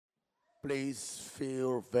Please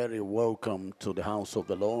feel very welcome to the house of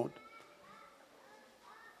the Lord.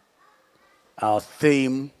 Our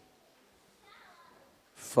theme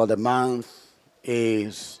for the month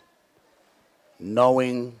is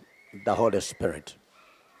knowing the Holy Spirit.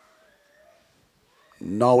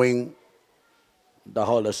 Knowing the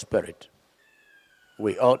Holy Spirit.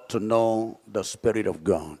 We ought to know the Spirit of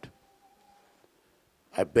God.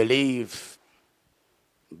 I believe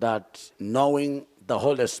that knowing the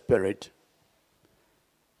Holy Spirit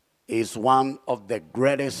is one of the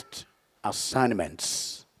greatest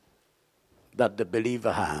assignments that the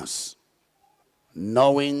believer has.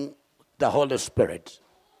 Knowing the Holy Spirit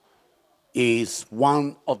is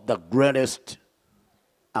one of the greatest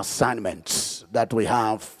assignments that we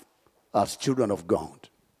have as children of God.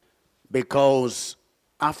 Because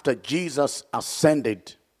after Jesus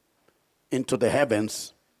ascended into the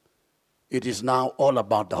heavens, it is now all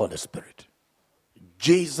about the Holy Spirit.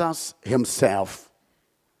 Jesus himself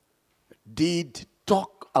did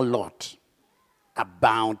talk a lot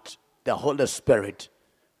about the Holy Spirit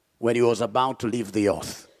when he was about to leave the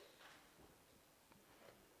earth.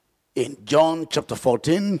 In John chapter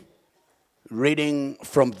 14, reading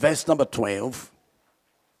from verse number 12,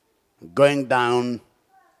 going down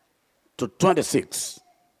to 26,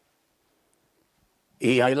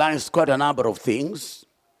 he highlights quite a number of things.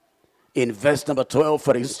 In verse number 12,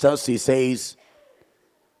 for instance, he says,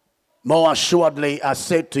 "More assuredly I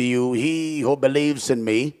say to you, he who believes in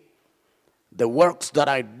me, the works that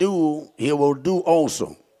I do, he will do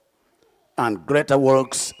also. And greater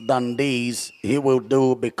works than these he will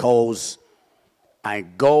do, because I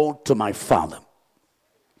go to my Father."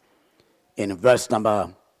 In verse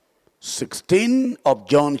number 16 of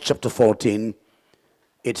John chapter 14,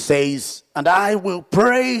 it says, "And I will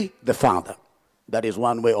pray the Father." That is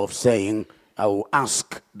one way of saying, I will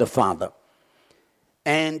ask the Father,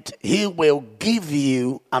 "and he will give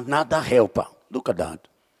you another helper." Look at that.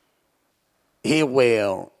 He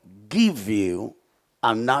will give you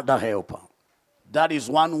another helper. That is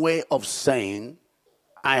one way of saying,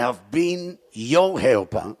 I have been your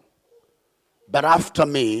helper, but after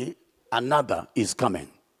me, another is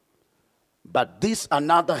coming. But this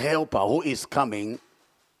another helper who is coming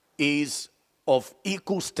is of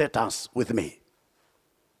equal status with me.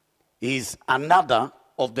 He is another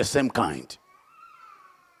of the same kind.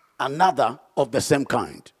 Another of the same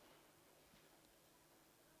kind.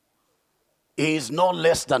 He is no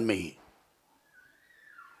less than me.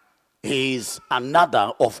 He is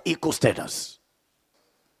another of equal status.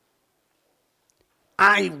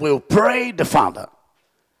 I will pray the Father,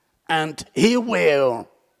 and he will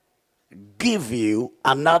give you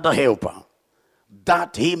another helper,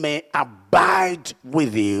 that he may abide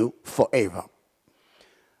with you forever.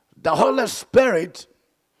 The Holy Spirit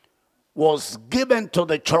was given to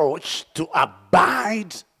the church to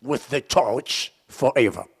abide with the church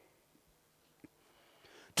forever.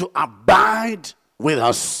 To abide with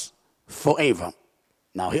us forever.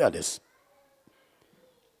 Now hear this.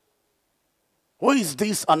 Who is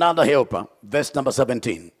this another helper? Verse number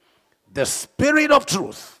 17. "The Spirit of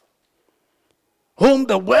truth, whom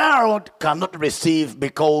the world cannot receive,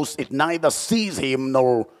 because it neither sees him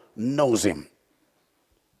nor knows him."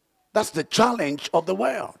 That's the challenge of the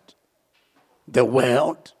world. The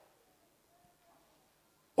world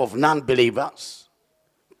of non-believers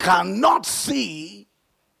cannot see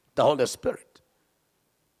the Holy Spirit.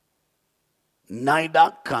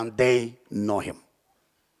 Neither can they know him.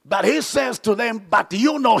 But he says to them, "But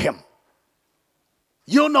you know him.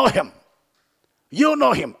 You know him. You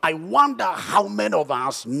know him." I wonder how many of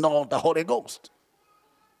us know the Holy Ghost.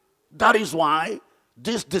 That is why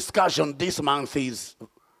this discussion this month is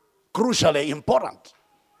crucially important.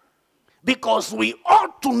 Because we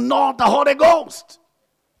ought to know the Holy Ghost.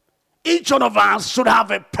 Each one of us should have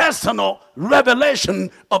a personal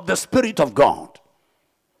revelation of the Spirit of God.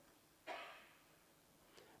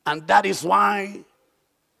 And that is why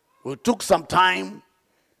we took some time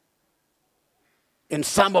in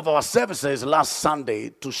some of our services last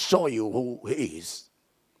Sunday to show you who he is.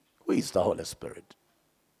 Who is the Holy Spirit?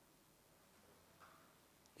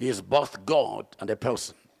 He is both God and a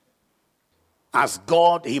person. As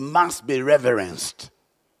God, he must be reverenced.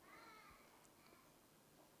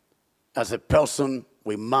 As a person,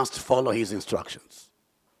 we must follow his instructions.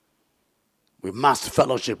 We must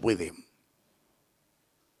fellowship with him.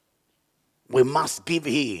 We must give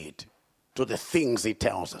heed to the things he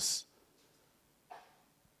tells us.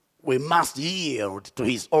 We must yield to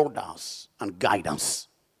his orders and guidance.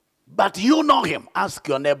 But you know him. Ask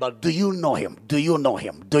your neighbor, do you know him? Do you know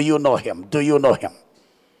him? Do you know him? Do you know him?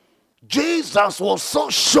 Jesus was so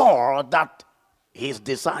sure that his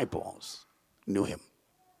disciples knew him.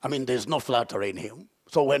 I mean, there's no flattery in him.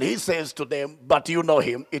 So when he says to them, but you know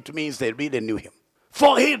him, it means they really knew him.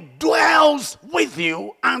 For he dwells with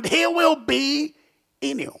you and he will be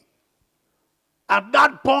in you. At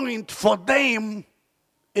that point, for them,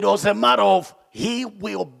 it was a matter of he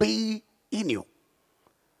will be in you.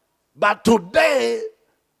 But today,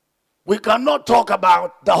 we cannot talk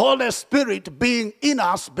about the Holy Spirit being in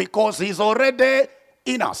us because he's already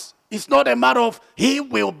in us. It's not a matter of he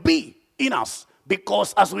will be in us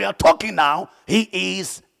because as we are talking now, he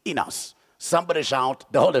is in us. Somebody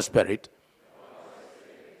shout, the Holy Spirit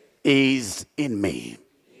is in me.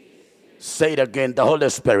 Say it again, the Holy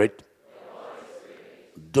Spirit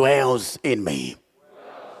dwells in me.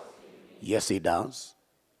 Yes, he does.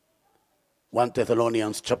 1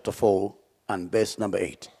 Thessalonians chapter 4 and verse number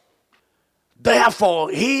 8.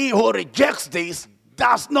 Therefore, he who rejects this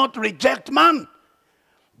does not reject man,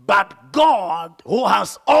 but God, who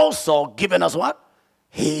has also given us what?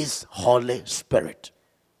 His Holy Spirit.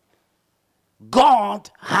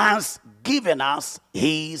 God has given us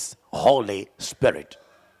his Holy Spirit.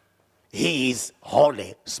 His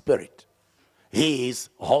Holy Spirit. His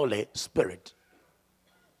Holy Spirit.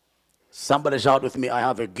 Somebody shout with me, I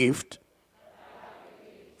have a gift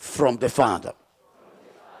from the Father,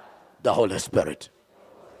 the Holy Spirit.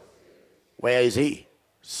 Where is he?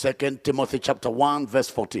 2 Timothy chapter 1 verse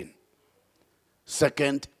 14.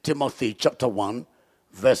 2 Timothy chapter 1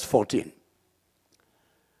 verse 14.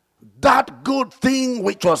 That good thing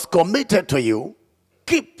which was committed to you,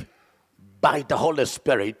 keep by the Holy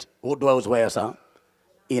Spirit who dwells where, sir?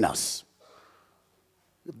 In us.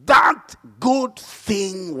 That good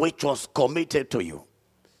thing which was committed to you,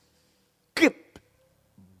 keep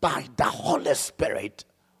by the Holy Spirit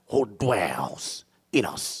who dwells in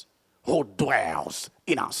us. Who dwells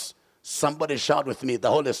in us. Somebody shout with me,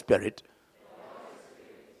 the Holy Spirit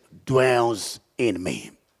dwells in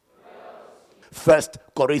me. 1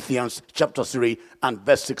 Corinthians chapter 3 and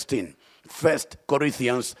verse 16. 1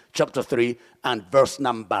 Corinthians chapter 3 and verse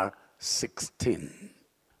number 16.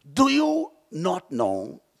 Do you not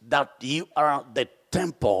know that you are the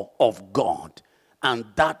temple of God and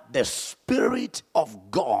that the Spirit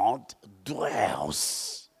of God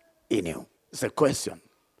dwells in you? It's a question.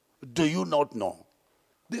 Do you not know?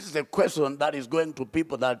 This is a question that is going to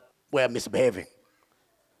people that were misbehaving.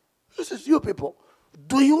 This is you people.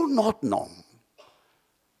 Do you not know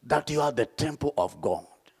that you are the temple of God?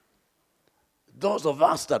 Those of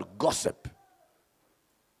us that gossip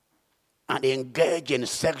and engage in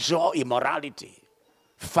sexual immorality,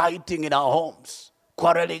 fighting in our homes,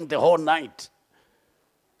 quarreling the whole night,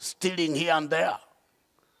 stealing here and there,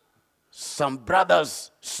 some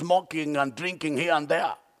brothers smoking and drinking here and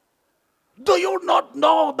there. Do you not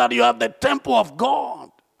know that you are the temple of God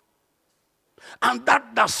and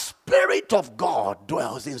that the Spirit of God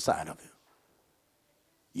dwells inside of you?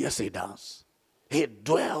 Yes, he does. He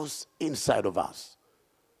dwells inside of us.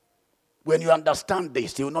 When you understand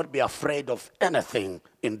this, you will not be afraid of anything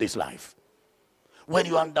in this life. When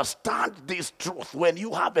you understand this truth, when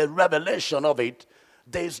you have a revelation of it,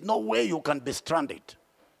 there is no way you can be stranded.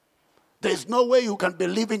 There is no way you can be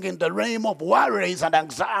living in the realm of worries and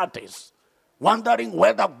anxieties, wondering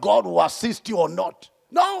whether God will assist you or not.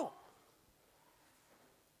 No.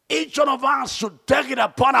 Each one of us should take it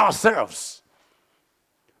upon ourselves,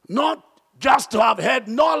 not just to have had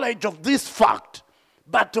knowledge of this fact,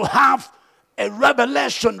 but to have a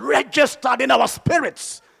revelation registered in our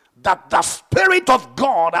spirits that the Spirit of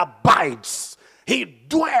God abides. He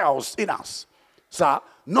dwells in us. So,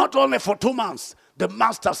 not only for 2 months, the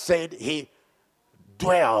Master said he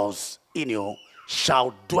dwells in you,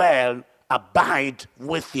 shall dwell, abide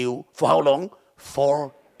with you for how long?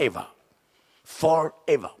 Forever.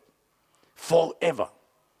 Forever. Forever.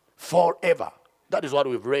 Forever. That is what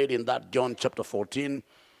we've read in that John chapter 14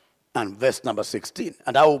 and verse number 16.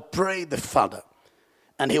 And I will pray the Father,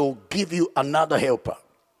 and he will give you another helper,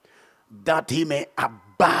 that he may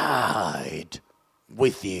abide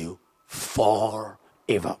with you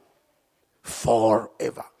forever.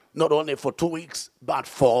 Forever. Not only for 2 weeks, but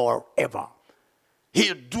forever.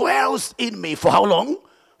 He dwells in me for how long?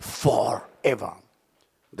 Forever.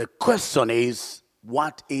 The question is,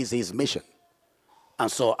 what is his mission?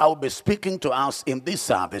 And so I will be speaking to us in this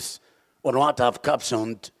service on what I've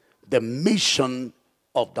captioned the mission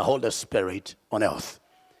of the Holy Spirit on earth.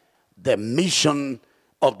 The mission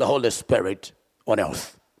of the Holy Spirit on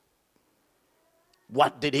earth.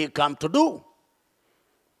 What did he come to do?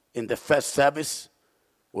 In the first service,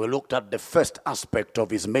 we looked at the first aspect of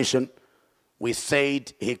his mission. We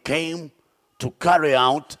said he came to carry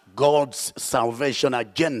out God's salvation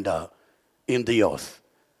agenda in the earth.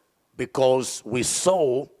 Because we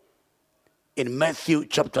saw in Matthew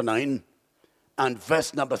chapter 9 and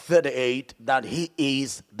verse number 38 that he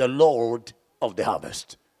is the Lord of the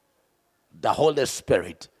harvest. The Holy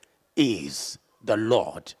Spirit is the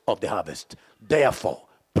Lord of the harvest. Therefore,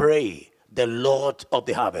 pray the Lord of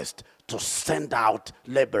the harvest to send out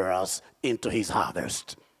laborers into his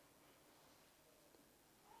harvest.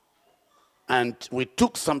 And we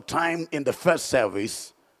took some time in the first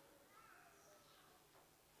service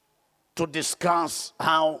to discuss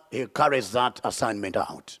how he carries that assignment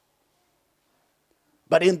out.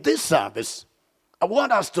 But in this service, I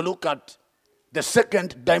want us to look at the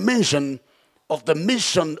second dimension of the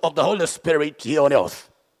mission of the Holy Spirit here on earth.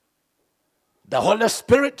 The Holy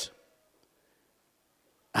Spirit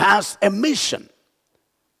has a mission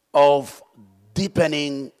of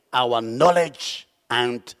deepening our knowledge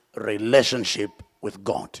and relationship with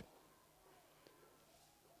God.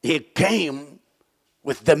 He came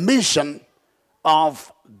with the mission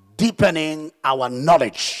of deepening our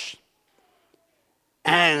knowledge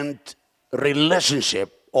and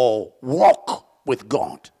relationship or walk with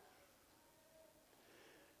God.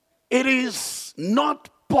 It is not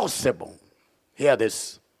possible, hear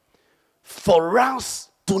this, for us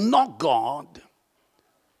to know God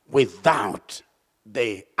without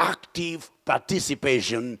the active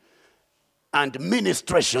participation and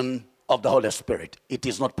ministration of the Holy Spirit. It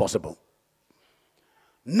is not possible.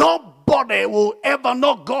 Nobody will ever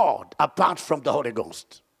know God apart from the Holy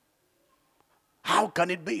Ghost. How can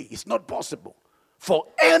it be? It's not possible for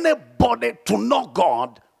anybody to know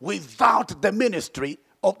God without the ministry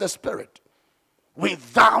of the Spirit.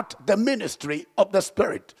 Without the ministry of the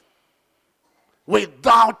Spirit.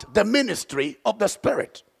 Without the ministry of the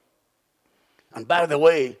Spirit. And by the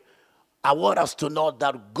way, I want us to know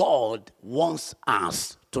that God wants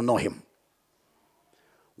us to know him.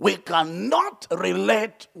 We cannot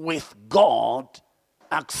relate with God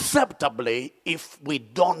acceptably if we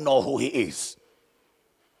don't know who he is.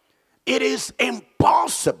 It is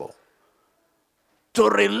impossible to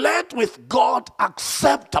relate with God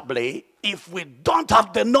acceptably if we don't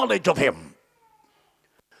have the knowledge of him.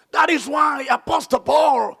 That is why Apostle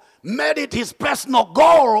Paul made it his personal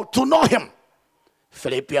goal to know him.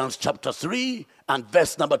 Philippians chapter 3 and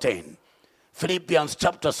verse number 10. Philippians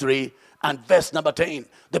chapter 3 and verse number 10.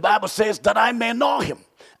 The Bible says that I may know him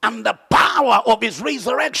and the power of his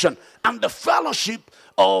resurrection and the fellowship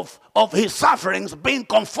of his sufferings, being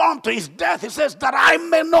conformed to his death. He says that I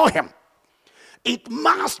may know him. It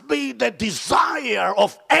must be the desire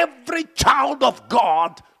of every child of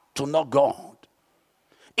God to know God.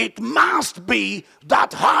 It must be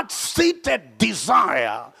that heart-seated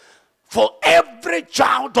desire for every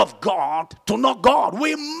child of God to know God.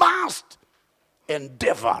 We must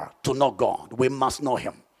endeavor to know God. We must know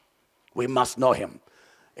him. We must know him.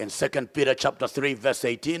 In 2 Peter chapter 3 verse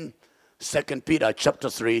 18, 2 Peter chapter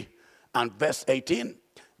 3 and verse 18,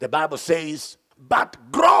 the Bible says,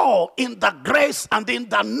 but grow in the grace and in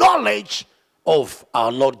the knowledge of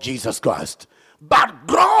our Lord Jesus Christ. But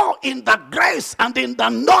grow in the grace and in the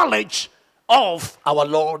knowledge of our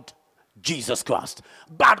Lord Jesus Christ.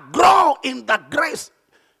 But grow in the grace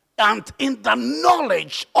and in the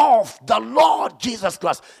knowledge of the Lord Jesus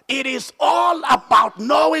Christ. It is all about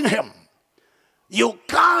knowing him. You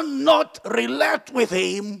cannot relate with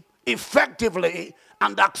him effectively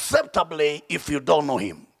and acceptably if you don't know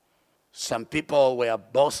him. Some people were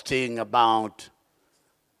boasting about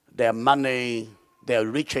their money, their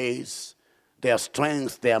riches, their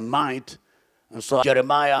strength, their might. And so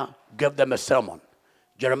Jeremiah gave them a sermon.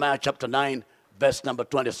 Jeremiah chapter 9, verse number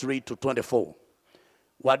 23 to 24.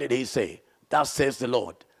 What did he say? Thus says the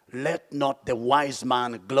Lord, let not the wise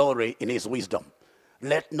man glory in his wisdom.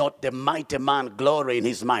 Let not the mighty man glory in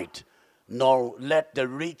his might. Nor let the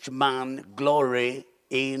rich man glory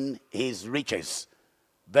in his riches.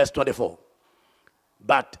 Verse 24.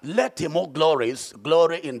 But let him who glories,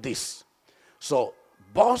 glory in this. So,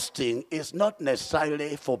 boasting is not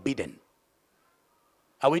necessarily forbidden.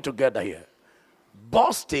 Are we together here?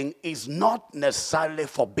 Boasting is not necessarily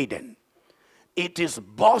forbidden. It is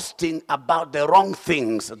boasting about the wrong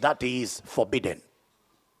things that is forbidden.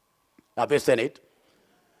 Have you seen it?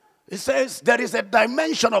 It says there is a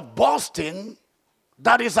dimension of boasting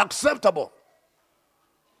that is acceptable.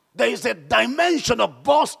 There is a dimension of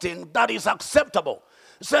boasting that is acceptable.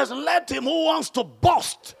 It says, let him who wants to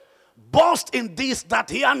boast, boast in this, that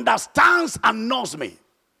he understands and knows me.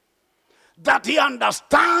 That he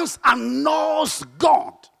understands and knows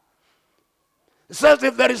God. It says,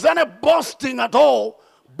 if there is any boasting at all,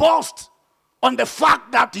 boast on the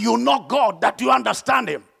fact that you know God, that you understand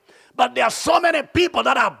him. But there are so many people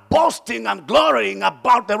that are boasting and glorying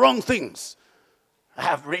about the wrong things. I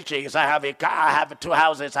have riches, I have a car, I have 2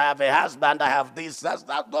 houses, I have a husband, I have this. Those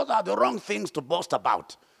are the wrong things to boast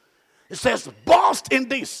about. It says, boast in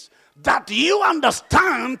this, that you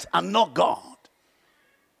understand and know God.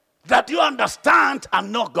 That you understand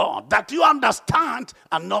and know God. That you understand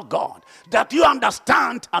and know God. That you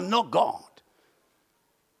understand and know God.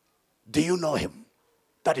 Do you know him?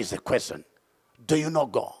 That is the question. Do you know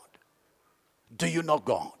God? Do you know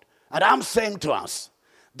God? And I'm saying to us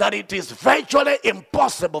that it is virtually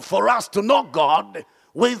impossible for us to know God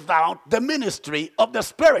without the ministry of the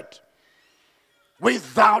Spirit.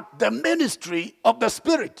 Without the ministry of the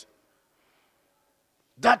Spirit.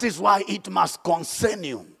 That is why it must concern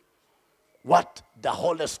you what the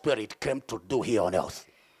Holy Spirit came to do here on earth.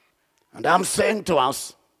 And I'm saying to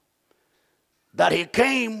us that he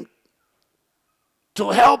came to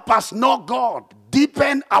help us know God,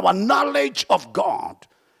 deepen our knowledge of God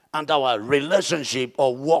and our relationship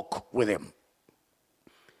or walk with him.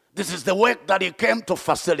 This is the work that he came to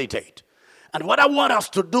facilitate. And what I want us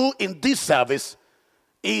to do in this service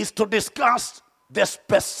is to discuss the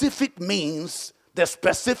specific means, the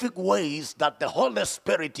specific ways that the Holy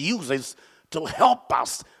Spirit uses to help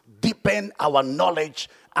us deepen our knowledge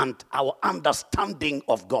and our understanding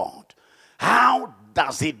of God. How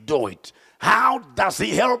does he do it? How does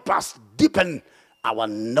he help us deepen our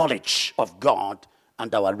knowledge of God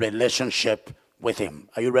and our relationship with him?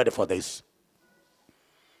 Are you ready for this?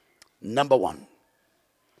 Number one,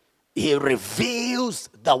 he reveals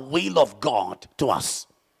the will of God to us.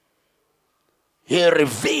 He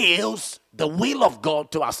reveals the will of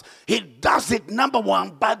God to us. He does it, number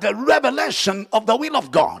one, by the revelation of the will of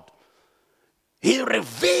God. He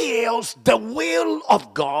reveals the will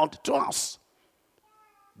of God to us.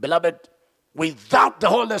 Beloved, without the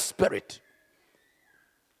Holy Spirit,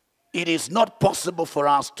 it is not possible for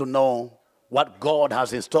us to know what God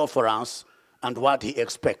has in store for us and what he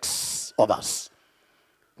expects of us.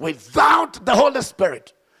 Without the Holy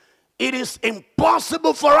Spirit, it is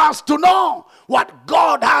impossible for us to know what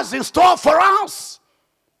God has in store for us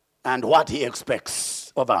and what he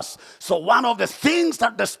expects of us. So one of the things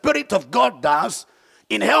that the Spirit of God does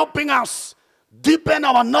in helping us deepen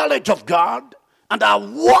our knowledge of God and our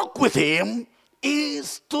walk with him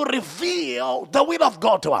is to reveal the will of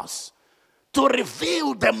God to us, to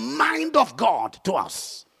reveal the mind of God to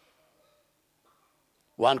us.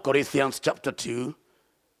 1 Corinthians chapter 2,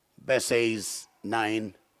 verses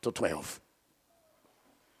 9 to 12.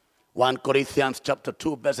 1 Corinthians chapter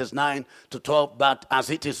 2, verses 9 to 12. But as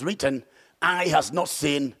it is written, eye has not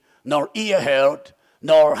seen, nor ear heard,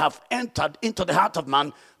 nor have entered into the heart of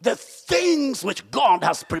man the things which God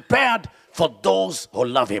has prepared for those who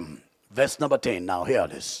love him. Verse number 10. Now hear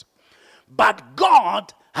this. But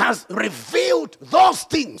God has revealed those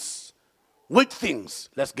things. Which things?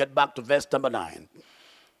 Let's get back to verse number 9.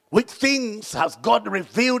 Which things has God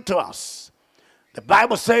revealed to us? The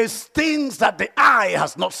Bible says things that the eye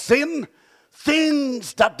has not seen,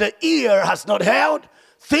 things that the ear has not heard,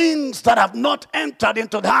 things that have not entered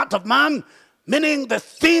into the heart of man, meaning the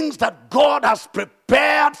things that God has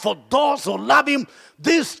prepared for those who love him.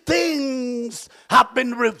 These things have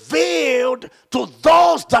been revealed to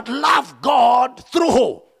those that love God through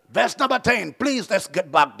who? Verse number 10. Please, let's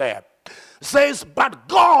get back there. It says, but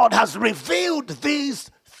God has revealed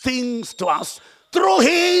these things to us through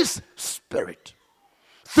his Spirit.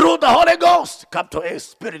 Through the Holy Ghost. Capital A,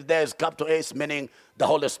 Spirit there is capital A, meaning the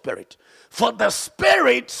Holy Spirit. For the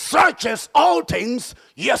Spirit searches all things,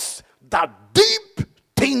 yes, the deep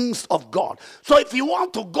things of God. So if you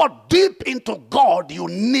want to go deep into God, you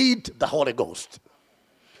need the Holy Ghost.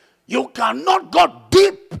 You cannot go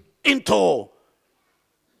deep into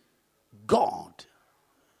God,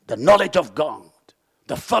 the knowledge of God,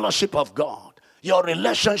 the fellowship of God, your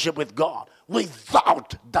relationship with God,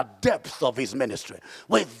 without the depth of his ministry,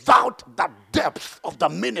 without the depth of the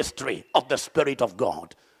ministry of the Spirit of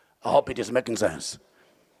God. I hope it is making sense.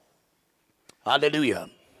 Hallelujah.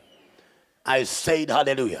 I said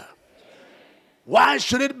hallelujah. Why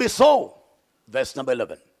should it be so? Verse number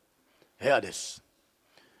 11. Hear this.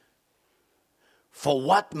 For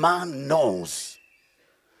what man knows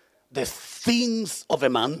the things of a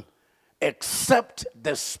man except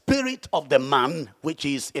the spirit of the man which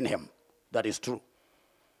is in him? That is true.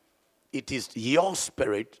 It is your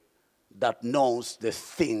spirit that knows the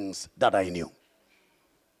things that I knew.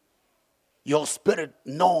 Your spirit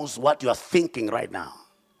knows what you are thinking right now.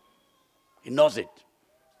 It knows it.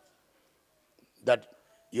 That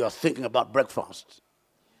you are thinking about breakfast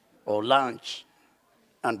or lunch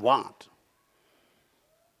and what?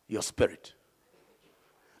 Your spirit.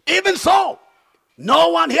 Even so, no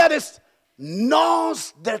one here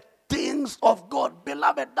knows the things of God.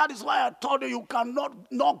 Beloved, that is why I told you you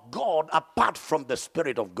cannot know God apart from the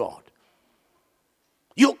Spirit of God.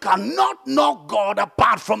 You cannot know God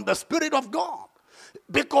apart from the Spirit of God.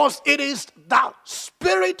 Because it is the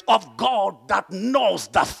Spirit of God that knows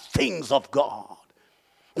the things of God.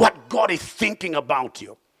 What God is thinking about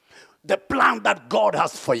you. The plan that God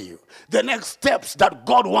has for you. The next steps that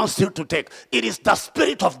God wants you to take. It is the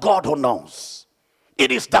Spirit of God who knows.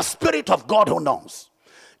 It is the Spirit of God who knows.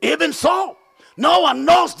 Even so, no one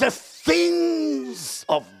knows the things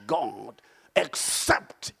of God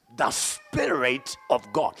except the Spirit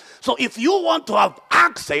of God. So if you want to have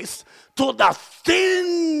access to the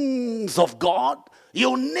things of God,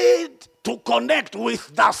 you need to connect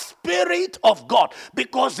with the Spirit of God,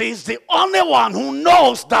 because He's the only one who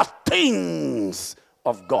knows the things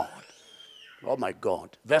of God. Oh my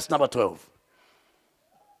God. Verse number 12.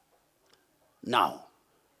 Now,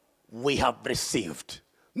 we have received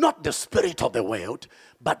not the spirit of the world,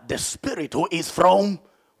 but the Spirit who is from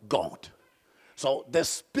God. So the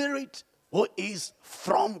Spirit who is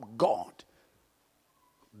from God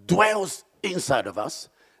dwells inside of us,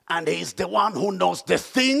 and He is the one who knows the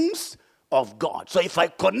things of God. So if I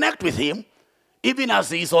connect with Him, even as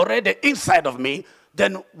He is already inside of me,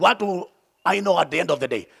 then what will I know at the end of the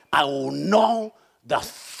day? I will know the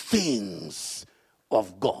things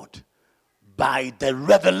of God by the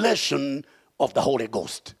revelation of the Holy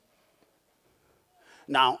Ghost.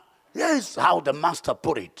 Now, here's how the Master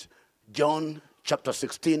put it. John chapter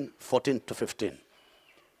 16, 14 to 15.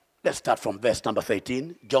 Let's start from verse number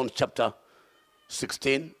 13. John chapter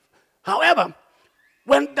 16. However,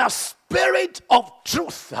 when the Spirit of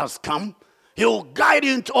truth has come, He will guide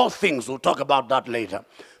you into all things. We'll talk about that later.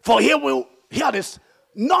 For He will, hear this,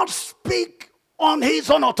 not speak on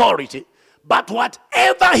His own authority, but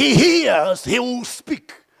whatever He hears, He will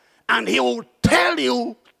speak. And He will tell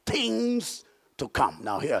you things to come.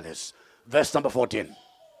 Now hear this. Verse number 14.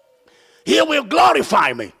 He will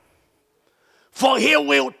glorify me, for He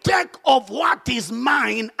will take of what is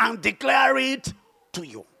mine and declare it to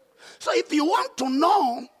you. So if you want to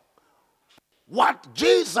know what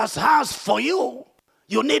Jesus has for you,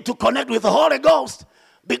 you need to connect with the Holy Ghost,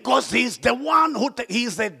 because He's the one who,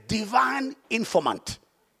 He's a divine informant,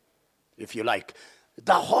 if you like.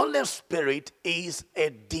 The Holy Spirit is a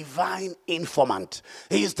divine informant.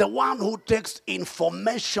 He is the one who takes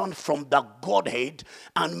information from the Godhead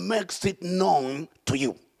and makes it known to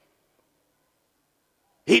you.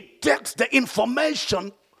 He takes the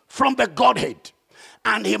information from the Godhead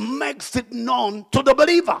and He makes it known to the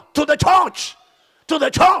believer, to the church. To the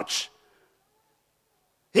church.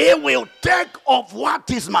 He will take of what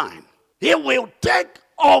is mine. He will take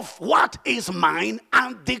of what is mine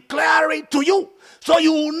and declare it to you. So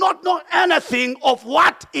you will not know anything of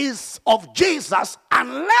what is of Jesus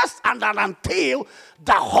unless and until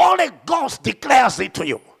the Holy Ghost declares it to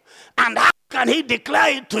you. And how can He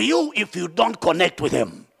declare it to you if you don't connect with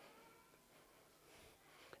Him?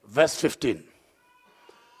 Verse 15.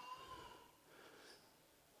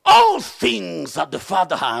 All things that the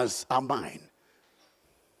Father has are mine.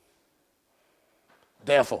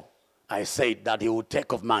 Therefore, I said that He will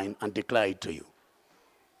take of mine and declare it to you.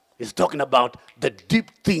 He's talking about the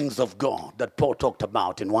deep things of God that Paul talked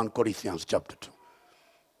about in 1 Corinthians chapter 2.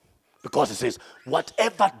 Because he says,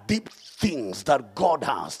 whatever deep things that God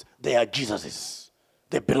has, they are Jesus's.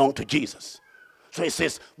 They belong to Jesus. So he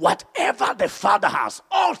says, whatever the Father has,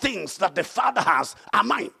 all things that the Father has are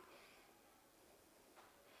mine.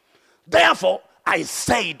 Therefore, I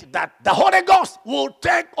said that the Holy Ghost will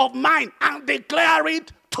take of mine and declare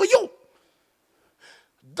it to you.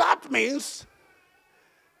 That means,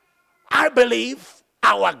 I believe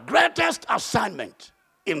our greatest assignment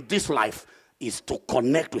in this life is to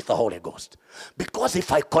connect with the Holy Ghost. Because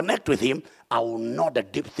if I connect with Him, I will know the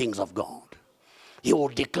deep things of God. He will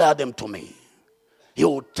declare them to me. He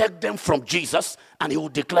will take them from Jesus and He will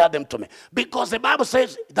declare them to me. Because the Bible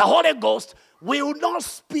says the Holy Ghost will not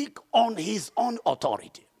speak on His own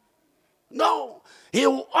authority. No, He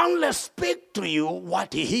will only speak to you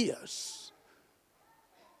what He hears.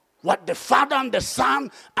 What the Father and the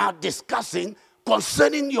Son are discussing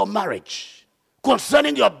concerning your marriage,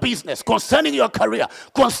 concerning your business, concerning your career,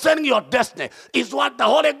 concerning your destiny, is what the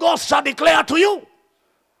Holy Ghost shall declare to you.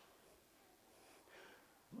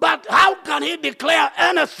 But how can He declare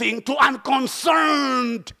anything to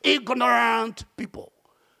unconcerned, ignorant people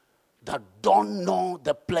that don't know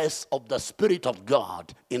the place of the Spirit of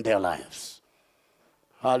God in their lives?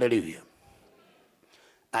 Hallelujah.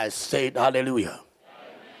 I said hallelujah.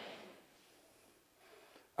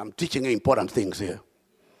 I'm teaching you important things here.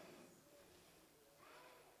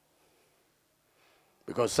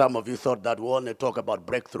 Because some of you thought that we only talk about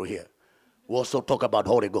breakthrough here. We also talk about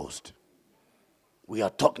Holy Ghost. We are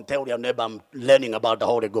talking, tell your neighbor, I'm learning about the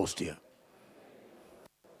Holy Ghost here.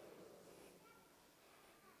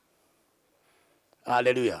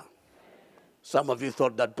 Hallelujah. Some of you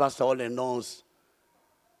thought that Pastor only knows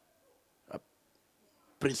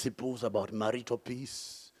principles about marital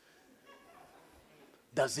peace.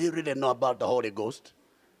 Does he really know about the Holy Ghost?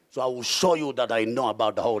 So I will show you that I know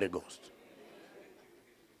about the Holy Ghost.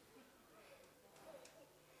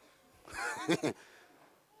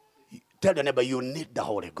 Tell your neighbor, you need the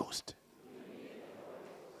Holy Ghost.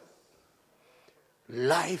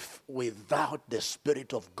 Life without the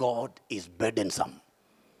Spirit of God is burdensome.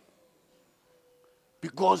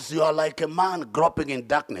 Because you are like a man groping in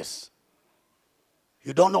darkness.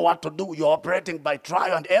 You don't know what to do. You're operating by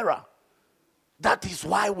trial and error. That is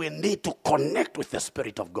why we need to connect with the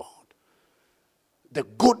Spirit of God. The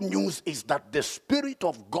good news is that the Spirit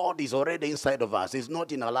of God is already inside of us. He's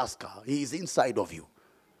not in Alaska. He is inside of you.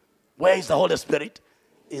 Where is the Holy Spirit?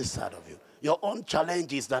 Inside of you. Your own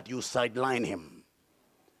challenge is that you sideline him.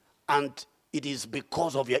 And it is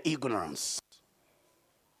because of your ignorance.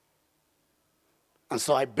 And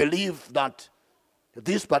so I believe that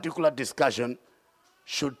this particular discussion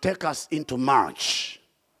should take us into March.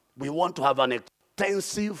 We want to have an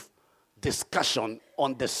extensive discussion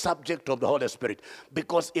on the subject of the Holy Spirit.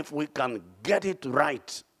 Because if we can get it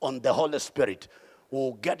right on the Holy Spirit,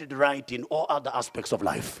 we'll get it right in all other aspects of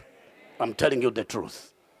life. I'm telling you the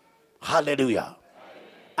truth. Hallelujah.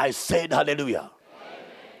 I said hallelujah.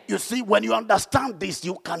 You see, when you understand this,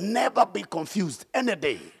 you can never be confused any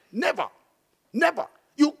day. Never. Never.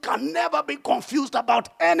 You can never be confused about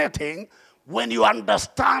anything when you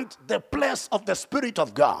understand the place of the Spirit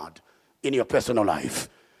of God in your personal life.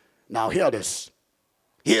 Now hear this.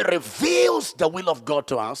 He reveals the will of God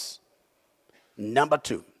to us. Number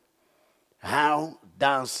 2, how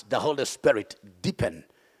does the Holy Spirit deepen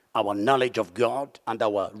our knowledge of God and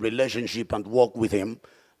our relationship and walk with him?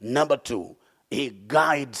 Number 2, he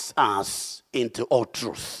guides us into all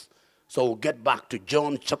truth. So we'll get back to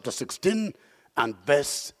John chapter 16 and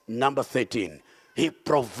verse number 13. He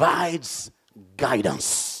provides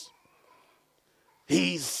guidance.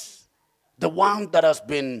 He's the one that has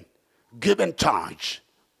been given charge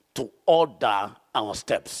to order our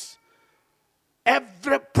steps.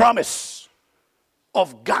 Every promise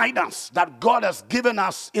of guidance that God has given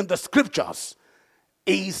us in the scriptures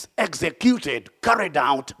is executed, carried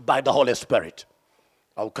out by the Holy Spirit.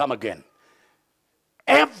 I'll come again.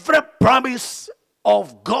 Every promise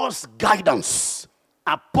of God's guidance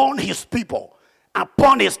upon his people,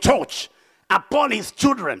 upon his church, upon his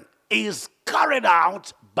children is carried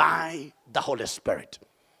out by the Holy Spirit.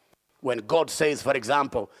 When God says, for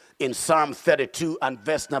example, in Psalm 32 and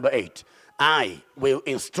verse number 8, I will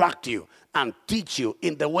instruct you and teach you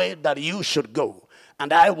in the way that you should go,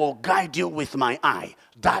 and I will guide you with my eye.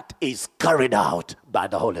 That is carried out by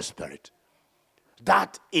the Holy Spirit.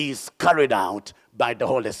 That is carried out by the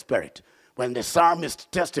Holy Spirit. When the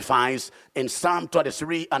psalmist testifies in Psalm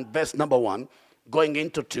 23 and verse number 1, going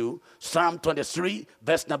into 2, Psalm 23,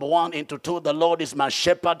 verse number 1 into 2, the Lord is my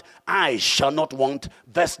shepherd, I shall not want.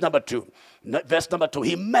 Verse number 2,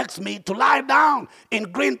 he makes me to lie down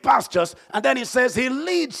in green pastures, and then he says, he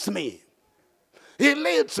leads me. He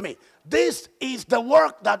leads me. This is the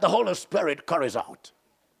work that the Holy Spirit carries out.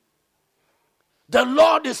 The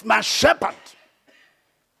Lord is my shepherd.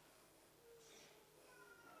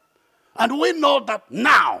 And we know that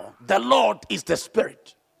now the Lord is the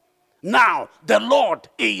Spirit. Now the Lord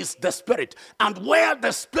is the Spirit. And where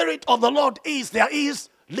the Spirit of the Lord is, there is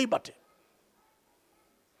liberty.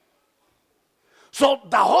 So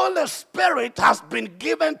the Holy Spirit has been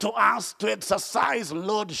given to us to exercise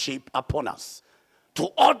lordship upon us, to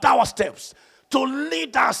order our steps, to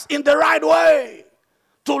lead us in the right way,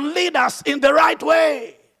 to lead us in the right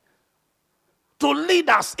way, to lead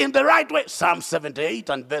us in the right way. Psalm 78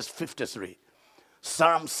 and verse 53.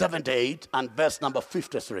 Psalm 78 and verse number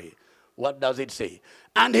 53. What does it say?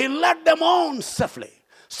 And he led them on safely,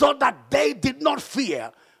 so that they did not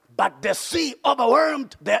fear, but the sea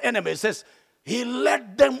overwhelmed their enemies. It says, he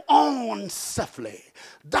led them on safely.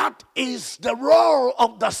 That is the role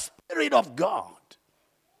of the Spirit of God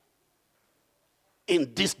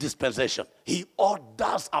in this dispensation. He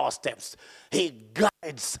orders our steps. He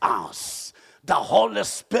guides us. The Holy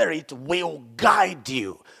Spirit will guide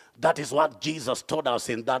you. That is what Jesus told us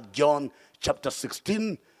in that John chapter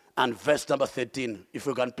 16 and verse number 13. If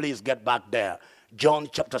you can please get back there. John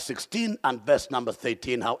chapter 16 and verse number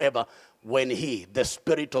 13. However, when he, the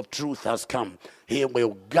Spirit of truth, has come, he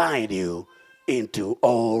will guide you into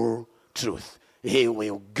all truth. he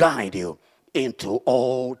will guide you into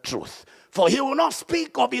all truth. For he will not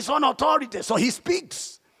speak of his own authority, so he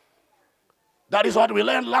speaks. That is what we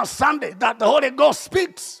learned last Sunday, that the Holy Ghost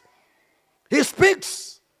speaks. He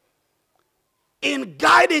speaks. In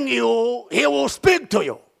guiding you, he will speak to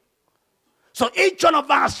you. So each one of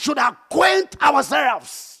us should acquaint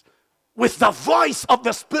ourselves with the voice of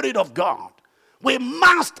the Spirit of God. We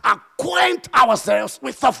must acquaint ourselves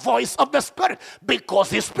with the voice of the Spirit because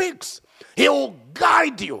he speaks. He will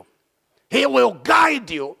guide you. He will guide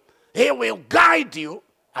you. He will guide you.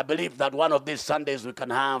 I believe that one of these Sundays we can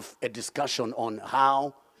have a discussion on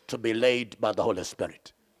how to be led by the Holy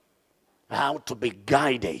Spirit. How to be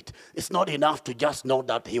guided. It's not enough to just know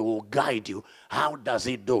that he will guide you. How does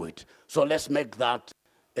he do it? So let's make that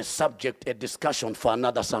a subject, a discussion for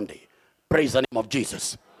another Sunday. Praise the name of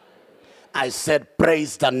Jesus. I said,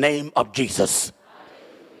 praise the name of Jesus.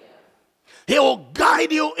 He will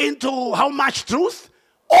guide you into how much truth?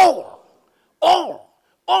 All.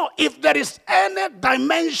 If there is any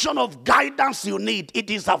dimension of guidance you need, it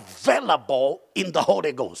is available in the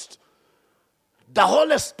Holy Ghost. The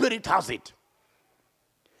Holy Spirit has it.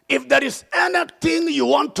 If there is anything you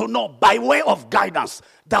want to know by way of guidance,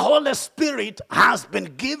 the Holy Spirit has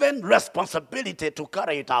been given responsibility to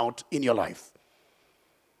carry it out in your life.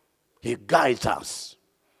 He guides us.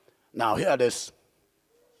 Now hear this.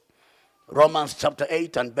 Romans chapter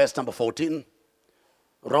 8 and verse number 14.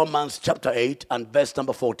 Romans chapter 8 and verse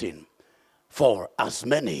number 14. For as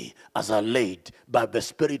many as are led by the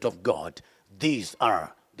Spirit of God, these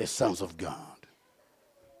are the sons of God.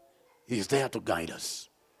 He's there to guide us.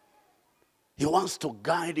 He wants to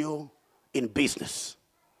guide you in business.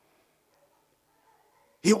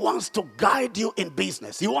 He wants to guide you in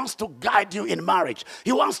business. He wants to guide you in marriage.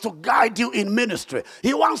 He wants to guide you in ministry.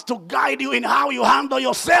 He wants to guide you in how you handle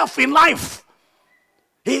yourself in life.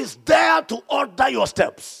 He's there to order your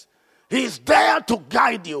steps. He's there to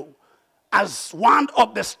guide you as one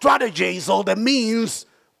of the strategies or the means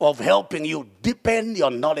of helping you deepen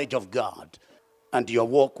your knowledge of God and your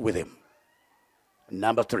walk with him.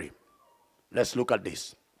 Number 3, let's look at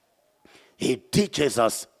this. He teaches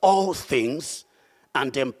us all things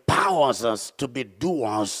and empowers us to be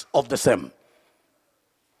doers of the same.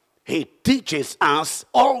 He teaches us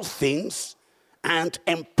all things and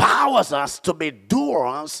empowers us to be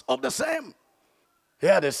doers of the same.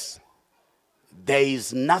 Hear this. There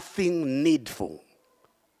is nothing needful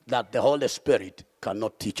that the Holy Spirit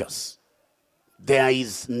cannot teach us. There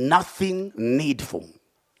is nothing needful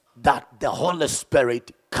that the Holy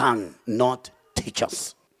Spirit cannot teach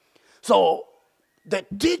us. So, the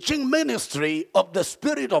teaching ministry of the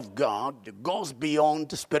Spirit of God goes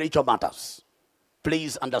beyond spiritual matters.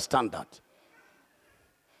 Please understand that.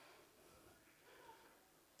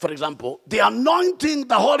 For example, the anointing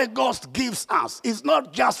the Holy Ghost gives us is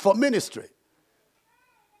not just for ministry.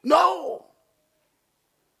 No.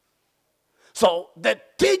 So the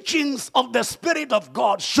teachings of the Spirit of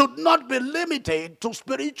God should not be limited to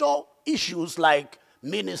spiritual issues like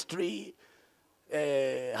ministry,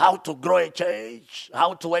 how to grow a church,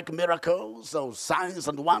 how to work miracles or signs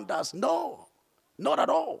and wonders. No, not at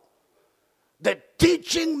all. The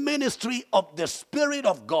teaching ministry of the Spirit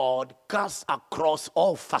of God cuts across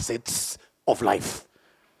all facets of life.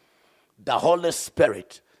 The Holy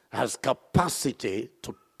Spirit has capacity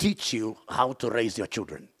to teach you how to raise your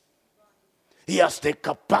children. He has the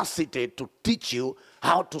capacity to teach you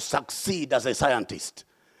how to succeed as a scientist,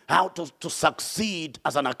 how to succeed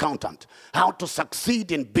as an accountant, how to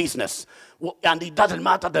succeed in business. And it doesn't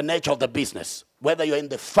matter the nature of the business, whether you're in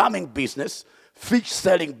the farming business, fish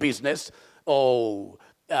selling business, or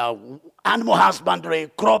animal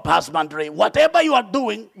husbandry, crop husbandry, whatever you are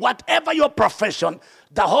doing, whatever your profession,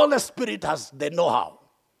 the Holy Spirit has the know-how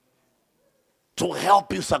to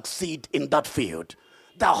help you succeed in that field.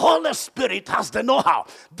 The Holy Spirit has the know-how.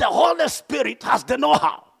 The Holy Spirit has the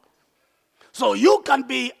know-how. So you can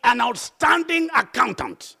be an outstanding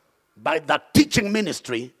accountant by the teaching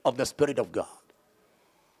ministry of the Spirit of God.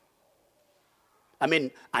 I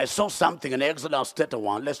mean, I saw something in Exodus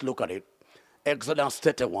 31. Let's look at it. Exodus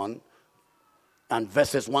 31 and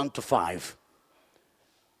verses 1 to 5.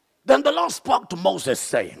 Then the Lord spoke to Moses,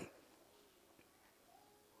 saying,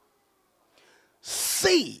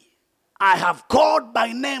 See, I have called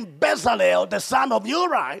by name Bezalel, the son of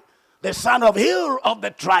Uri, the son of Hur of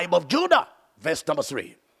the tribe of Judah. Verse number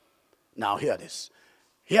 3. Now hear this.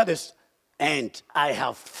 Hear this. And I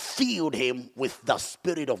have filled him with the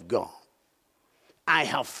Spirit of God. I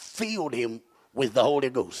have filled him with the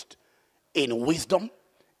Holy Ghost. In wisdom,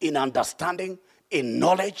 in understanding, in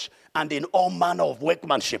knowledge, and in all manner of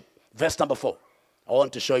workmanship. Verse number 4. I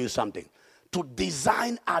want to show you something. to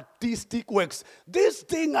design artistic works. This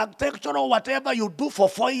thing, architectural, whatever you do for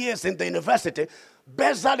 4 years in the university,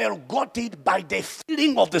 Bezalel got it by the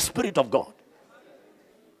feeling of the Spirit of God.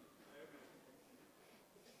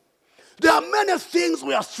 There are many things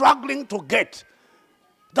we are struggling to get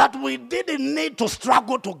that we didn't need to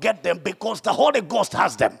struggle to get them because the Holy Ghost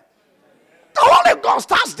has them. The Holy Ghost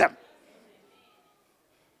has them.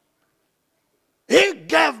 He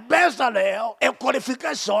gave Bezalel a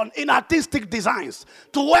qualification in artistic designs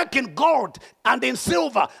to work in gold and in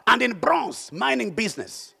silver and in bronze mining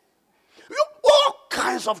business. All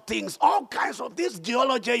kinds of things, all kinds of this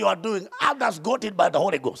geology you are doing, others got it by the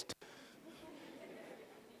Holy Ghost.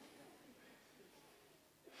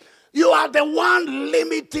 You are the one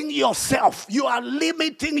limiting yourself. You are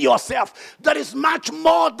limiting yourself. There is much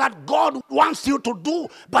more that God wants you to do,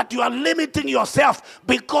 but you are limiting yourself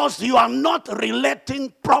because you are not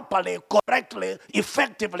relating properly, correctly,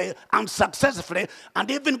 effectively, and successfully, and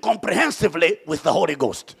even comprehensively with the Holy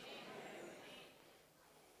Ghost.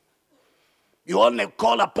 You only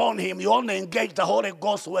call upon Him, you only engage the Holy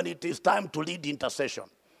Ghost when it is time to lead intercession.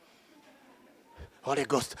 Holy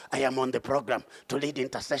Ghost, I am on the program to lead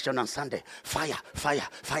intercession on Sunday. Fire, fire,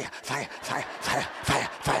 fire, fire, fire, fire, fire,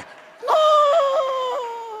 fire. No!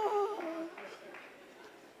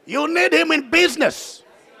 You need Him in business.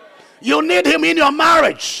 You need Him in your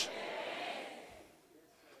marriage.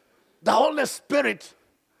 The Holy Spirit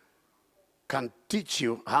can teach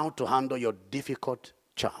you how to handle your difficult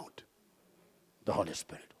child. The Holy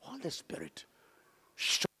Spirit. Holy Spirit,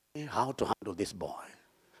 show me how to handle this boy.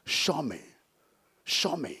 Show me.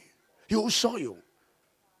 Show me. He will show you.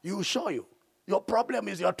 He will show you. Your problem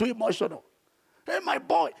is you're too emotional. Hey, my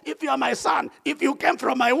boy, if you are my son, if you came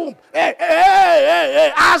from my womb, hey,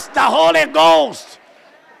 ask the Holy Ghost.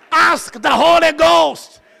 Ask the Holy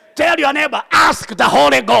Ghost. Tell your neighbor, ask the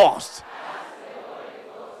Holy Ghost.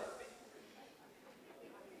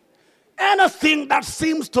 Anything that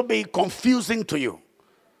seems to be confusing to you,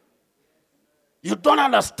 you don't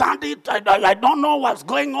understand it. I don't know what's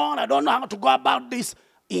going on. I don't know how to go about this.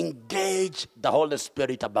 Engage the Holy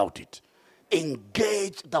Spirit about it.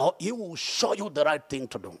 Engage He will show you the right thing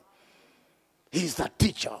to do. He's the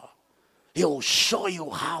teacher. He will show you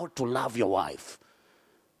how to love your wife.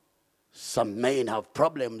 Some men have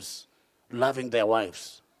problems loving their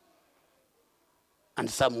wives. And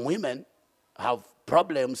some women have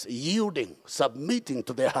problems yielding, submitting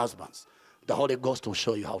to their husbands. The Holy Ghost will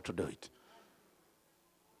show you how to do it.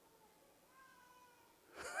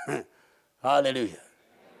 Hallelujah.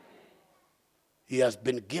 He has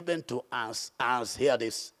been given to us as, here it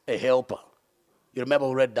is, a helper. You remember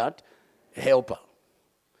we read that? A helper.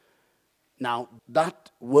 Now, that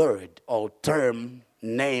word or term,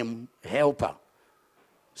 name, helper,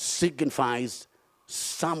 signifies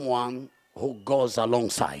someone who goes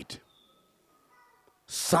alongside.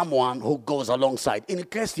 Someone who goes alongside. In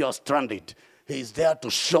case you're stranded, He's there to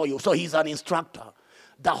show you. So He's an instructor.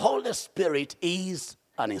 The Holy Spirit is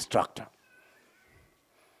an instructor.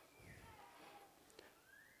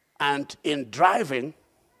 And in driving,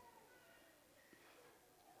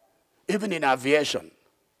 even in aviation,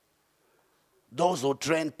 those who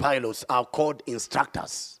train pilots are called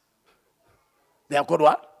instructors. They are called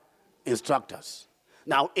what? Instructors.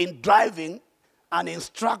 Now, in driving, an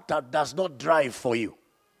instructor does not drive for you.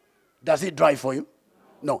 Does he drive for you?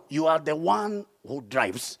 No, you are the one who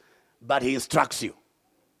drives, but he instructs you.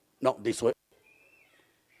 No, this way.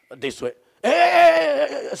 This way.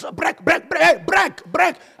 Hey,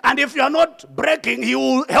 brake. And if you are not braking, he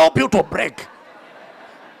will help you to brake.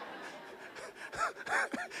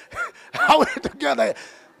 Are we together?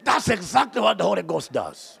 That's exactly what the Holy Ghost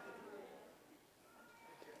does.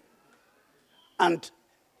 And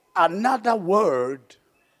another word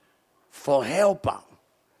for helper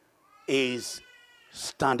is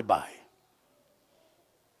standby.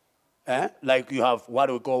 Like you have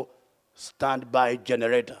what we call standby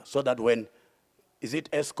generator, so that when, is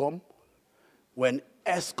it Eskom? When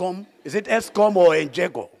Eskom, is it Eskom or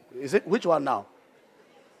Njego? Is it, which one now?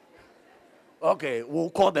 Okay, we'll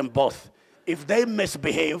call them both. If they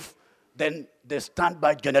misbehave, then the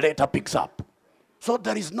standby generator picks up. So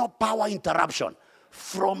there is no power interruption.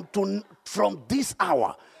 From this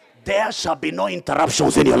hour, there shall be no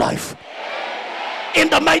interruptions in your life. In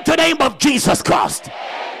the mighty name of Jesus Christ.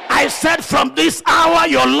 I said from this hour,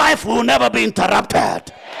 your life will never be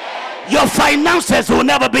interrupted. Your finances will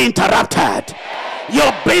never be interrupted.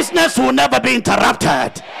 Your business will never be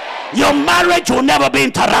interrupted. Your marriage will never be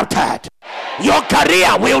interrupted. Your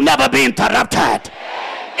career will never be interrupted.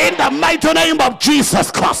 In the mighty name of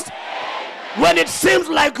Jesus Christ. When it seems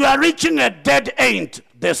like you are reaching a dead end,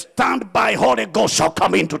 the standby Holy Ghost shall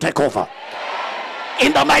come in to take over.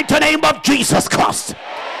 In the mighty name of Jesus Christ.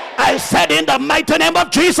 I said in the mighty name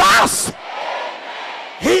of Jesus.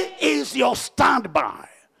 He is your standby.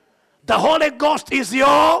 The Holy Ghost is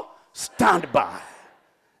your standby.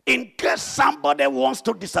 In case somebody wants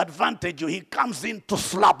to disadvantage you, he comes in to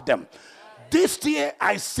slap them. This year,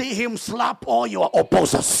 I see him slap all your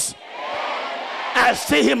opposers. I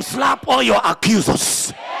see him slap all your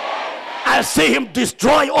accusers. I see him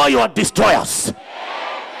destroy all your destroyers.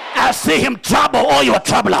 I see him trouble all your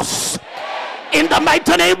troublers. In the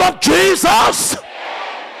mighty name of Jesus,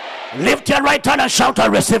 lift your right hand and shout, I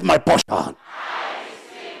receive my portion.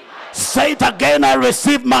 Say it again, I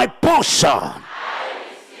receive my portion.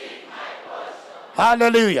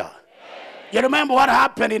 Hallelujah. You remember what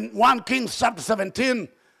happened in 1 Kings chapter 17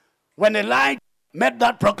 when Elijah made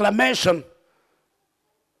that proclamation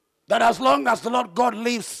that as long as the Lord God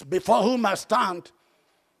lives before whom I stand,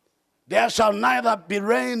 there shall neither be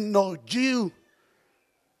rain nor dew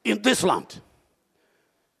in this land.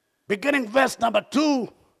 Beginning verse number 2,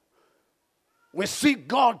 we see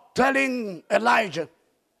God telling Elijah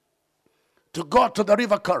to go to the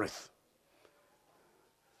river Cherith.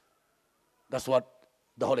 That's what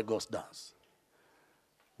the Holy Ghost does.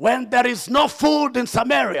 When there is no food in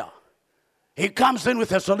Samaria, he comes in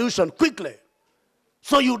with a solution quickly.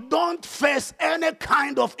 So you don't face any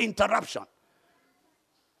kind of interruption.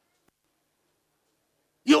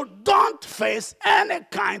 You don't face any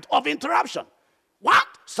kind of interruption. What?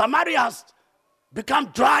 Samaria has become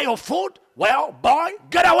dry of food? Well, boy,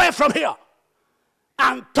 get away from here.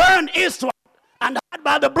 And turn eastward and hide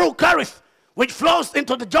by the brook Cherith, which flows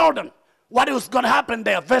into the Jordan. What is going to happen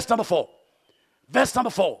there? Verse number 4. Verse number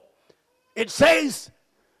 4. It says,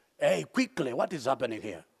 hey, quickly, what is happening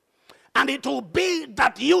here? And it will be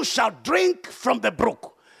that you shall drink from the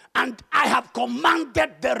brook, and I have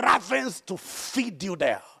commanded the ravens to feed you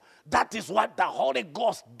there. That is what the Holy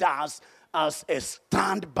Ghost does as a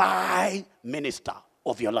standby minister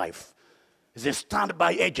of your life. He's a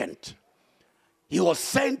standby agent. He was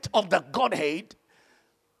sent of the Godhead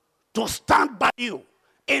to stand by you.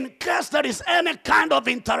 In case there is any kind of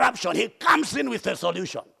interruption, he comes in with a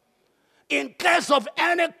solution. In case of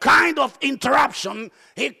any kind of interruption,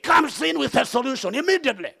 he comes in with a solution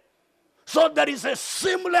immediately. So there is a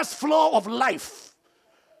seamless flow of life.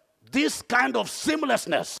 This kind of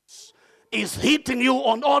seamlessness is hitting you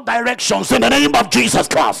on all directions in the name of Jesus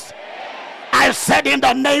Christ. I said in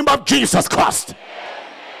the name of Jesus Christ.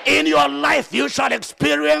 In your life you shall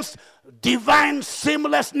experience divine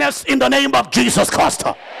seamlessness in the name of Jesus Christ.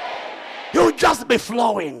 You'll just be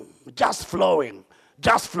flowing, just flowing.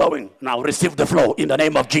 Just flowing. Now receive the flow in the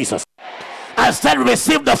name of Jesus. I said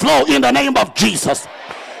receive the flow in the name of Jesus.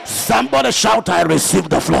 Somebody shout, I receive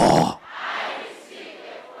the flow.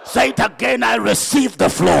 Say it again, I receive the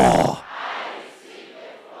flow.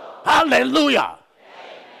 Hallelujah.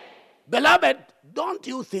 Beloved, don't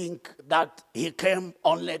you think that he came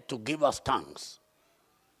only to give us tongues?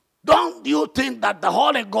 Don't you think that the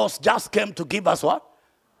Holy Ghost just came to give us what?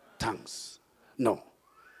 Tongues. No.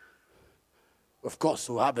 Of course,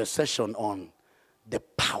 we'll have a session on the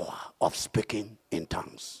power of speaking in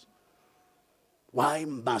tongues. Why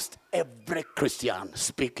must every Christian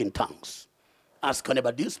speak in tongues? Ask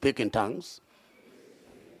anybody, do you speak in tongues?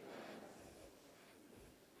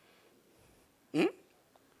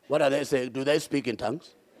 What are they saying? Do they speak in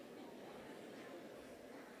tongues?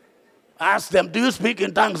 Ask them, do you speak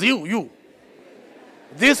in tongues? You.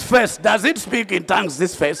 This face, does it speak in tongues,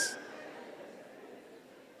 this face?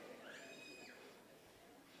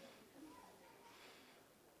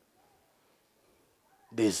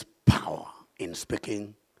 There's power in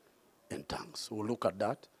speaking in tongues. We'll look at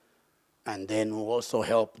that. And then we'll also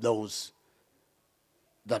help those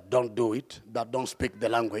that don't do it, that don't speak the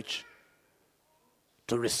language,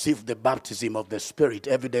 to receive the baptism of the Spirit,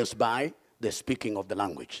 evidenced by the speaking of the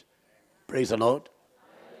language. Praise the Lord.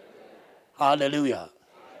 Hallelujah. Hallelujah.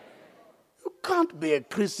 You can't be a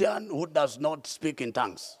Christian who does not speak in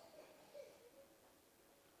tongues.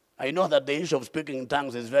 I know that the issue of speaking in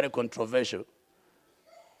tongues is very controversial.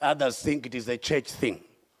 Others think it is a church thing.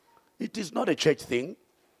 It is not a church thing.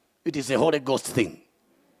 It is a Holy Ghost thing.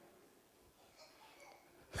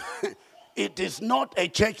 It is not a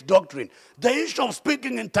church doctrine. The issue of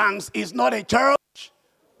speaking in tongues is not a church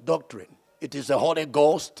doctrine. It is a Holy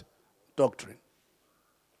Ghost doctrine.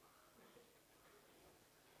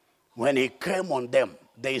 When he came on them,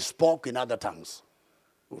 they spoke in other tongues.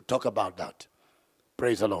 We'll talk about that.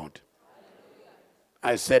 Praise the Lord.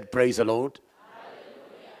 I said, praise the Lord.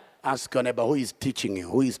 Ask your neighbor, who is teaching you?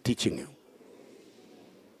 Who is teaching you?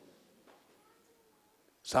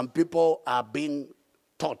 Some people are being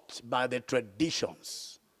taught by the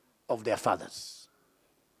traditions of their fathers.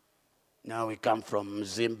 Now we come from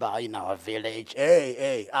Zimba in our village.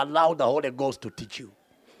 Hey, allow the Holy Ghost to teach you.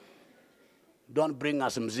 Don't bring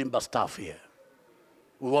us some Zimba stuff here.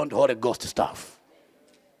 We want Holy Ghost stuff.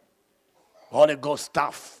 Holy Ghost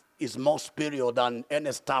stuff is more superior than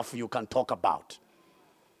any stuff you can talk about.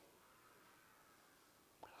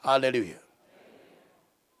 Hallelujah.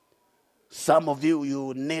 Some of you,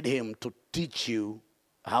 you need him to teach you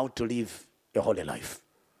how to live a holy life.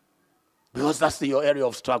 Because that's your area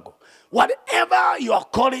of struggle. Whatever you are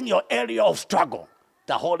calling your area of struggle,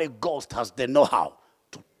 the Holy Ghost has the know-how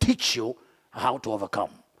to teach you how to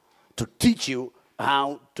overcome, to teach you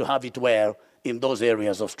how to have it well in those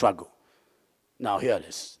areas of struggle. Now hear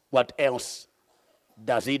this. What else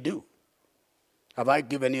does he do? Have I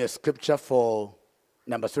given you a scripture for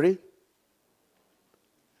number 3?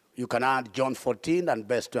 You can add John 14 and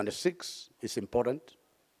verse 26. It's important.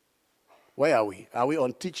 Where are we? Are we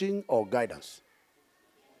on teaching or guidance?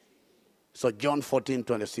 So John 14,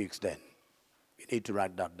 26 then. You need to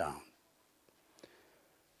write that down.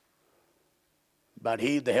 But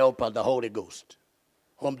he, the helper, the Holy Ghost,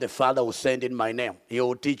 whom the Father will send in my name, he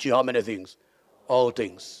will teach you how many things? All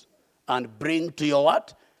things. And bring to your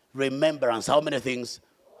what? Remembrance. How many things?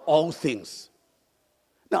 All things.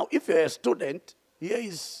 Now, if you're a student, here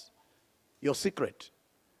is your secret.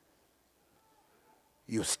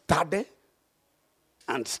 You study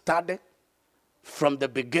and study from the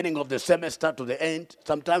beginning of the semester to the end.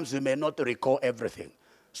 Sometimes you may not recall everything.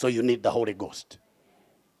 So you need the Holy Ghost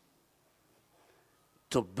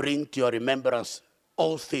to bring to your remembrance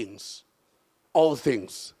all things. All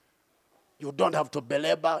things. You don't have to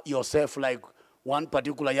belabor yourself like one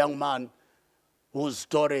particular young man whose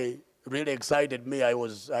story really excited me. I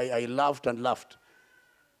laughed and laughed.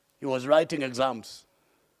 He was writing exams.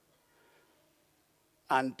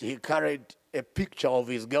 And he carried a picture of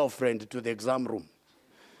his girlfriend to the exam room.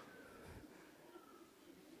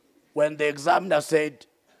 When the examiner said,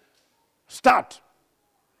 start,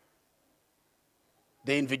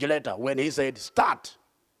 the invigilator, when he said, start,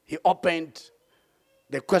 he opened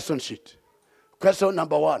the question sheet. Question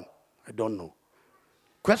number 1, I don't know.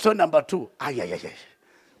 Question number 2,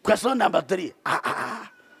 Question number 3,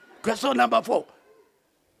 Question number 4.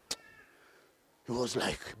 He was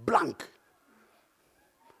like blank.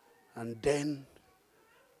 And then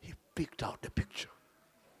he picked out the picture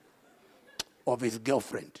of his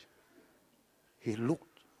girlfriend. He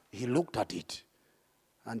looked at it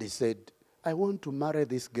and he said, I want to marry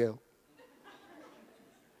this girl.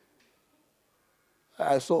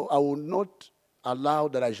 So I will not allow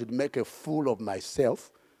that I should make a fool of myself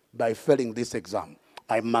by failing this exam.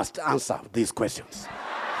 I must answer these questions.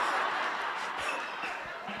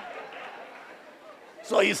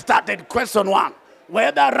 So he started question 1.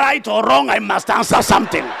 Whether right or wrong, I must answer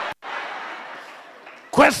something.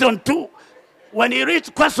 Question 2. When he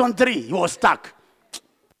reached question 3, he was stuck.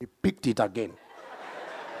 He picked it again.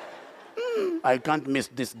 I can't miss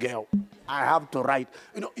this girl. I have to write.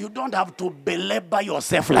 You don't have to belabor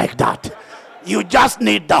yourself like that. You just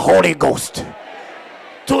need the Holy Ghost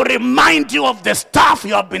to remind you of the stuff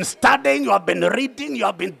you have been studying, you have been reading, you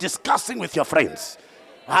have been discussing with your friends.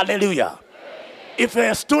 Hallelujah. If you're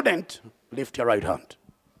a student, lift your right hand.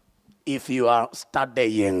 If you are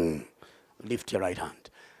studying, lift your right hand.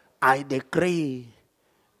 I decree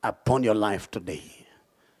upon your life today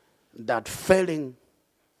that failing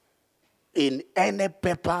in any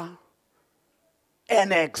paper,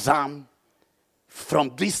 any exam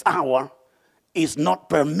from this hour is not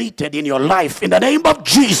permitted in your life in the name of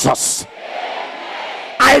Jesus.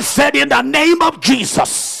 Amen. I said in the name of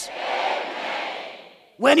Jesus. Amen.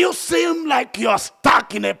 When you seem like you're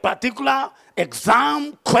stuck in a particular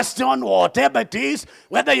exam, question, or whatever it is,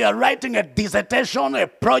 whether you're writing a dissertation, a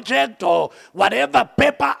project, or whatever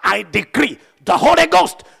paper, I decree the Holy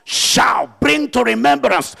Ghost shall bring to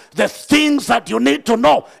remembrance the things that you need to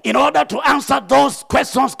know in order to answer those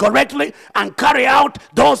questions correctly and carry out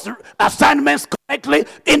those assignments correctly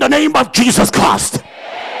in the name of Jesus Christ.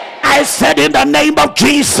 I said in the name of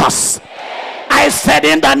Jesus. I said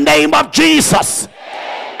in the name of Jesus.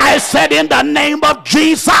 I said in the name of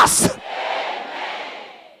Jesus.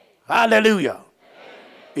 Hallelujah.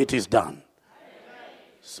 It is done.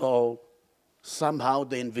 So somehow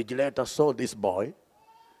the invigilator saw this boy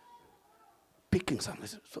picking something.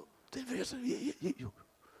 So the invigilator said, you,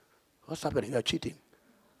 what's happening? You're cheating.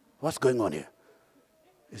 What's going on here?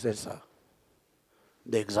 He said, sir,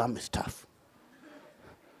 the exam is tough.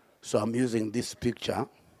 So I'm using this picture.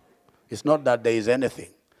 It's not that there is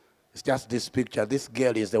anything. It's just this picture. This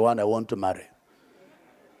girl is the one I want to marry.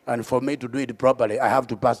 And for me to do it properly, I have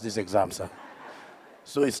to pass this exam, sir.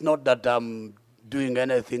 So it's not that I'm doing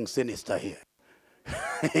anything sinister here.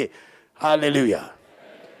 Hallelujah.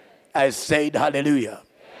 I said hallelujah.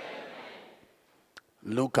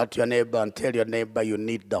 Look at your neighbor and tell your neighbor you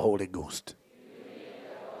need the Holy Ghost.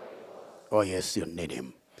 Oh yes, you need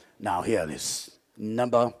him. Now here it is.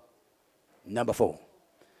 Number 4.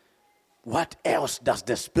 What else does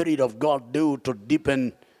the Spirit of God do to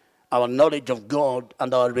deepen our knowledge of God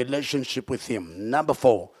and our relationship with him? Number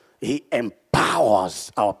 4, he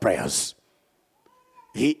empowers our prayers.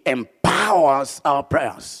 He empowers our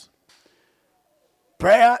prayers.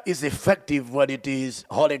 Prayer is effective when it is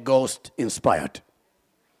Holy Ghost inspired.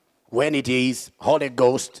 When it is Holy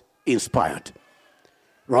Ghost inspired.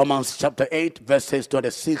 Romans chapter 8 verses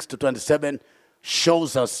 26 to 27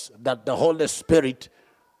 shows us that the Holy Spirit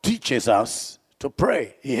teaches us to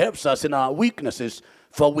pray. He helps us in our weaknesses,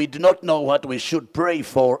 for we do not know what we should pray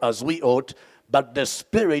for as we ought, but the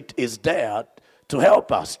Spirit is there to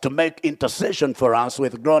help us, to make intercession for us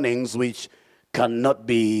with groanings which cannot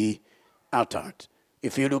be uttered.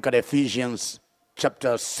 If you look at Ephesians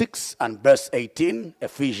chapter 6 and verse 18,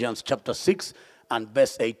 Ephesians chapter 6 and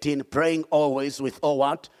verse 18, praying always with all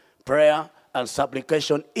what? Prayer and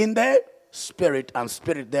supplication in the Spirit, and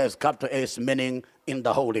Spirit there is capital S, meaning in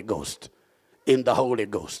the Holy Ghost. In the Holy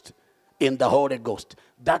Ghost. In the Holy Ghost.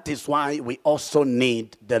 That is why we also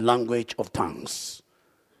need the language of tongues,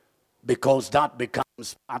 because that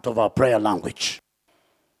becomes part of our prayer language.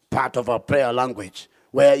 Part of our prayer language,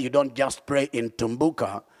 where you don't just pray in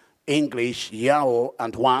Tumbuka, English, Yao,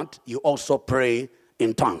 and what? You also pray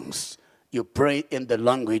in tongues. You pray in the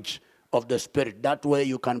language of the Spirit. That way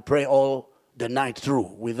you can pray all the night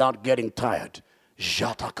through without getting tired.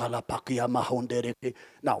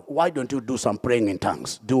 Now, why don't you do some praying in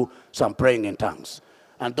tongues? Do some praying in tongues.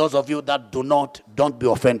 And those of you that do not, don't be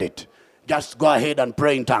offended. Just go ahead and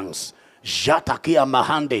pray in tongues. Jatakia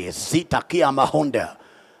mahande, zitakia mahonda,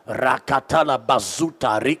 rakatala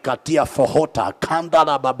bazuta, rikatia fohota,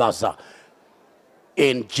 kandala babaza.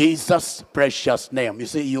 In Jesus' precious name. You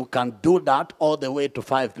see, you can do that all the way to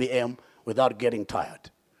 5 p.m. without getting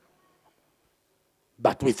tired.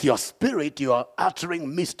 But with your spirit, you are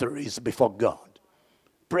uttering mysteries before God.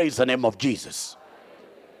 Praise the name of Jesus.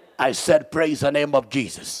 I said, praise the name of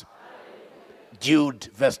Jesus. Jude,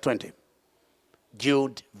 verse 20.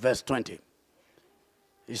 Jude, verse 20.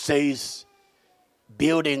 It says,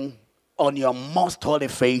 building on your most holy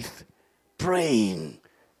faith, praying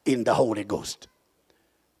in the Holy Ghost.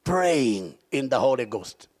 Praying in the Holy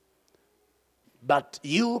Ghost. But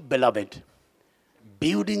you, beloved,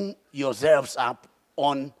 building yourselves up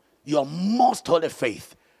on your most holy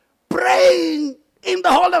faith, praying in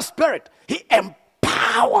the Holy Spirit. He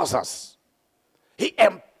empowers us. He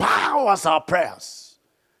empowers our prayers.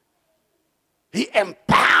 He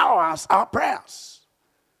empowers our prayers.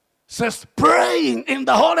 Says praying in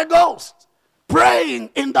the Holy Ghost. Praying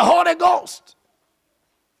in the Holy Ghost.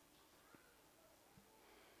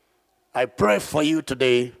 I pray for you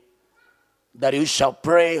today that you shall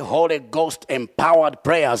pray Holy Ghost empowered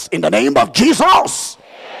prayers in the name of Jesus. Amen.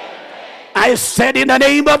 I said in the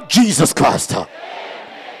name of Jesus Christ. Amen.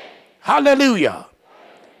 Hallelujah.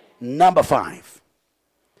 Amen. Number 5.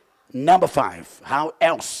 How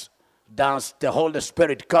else does the Holy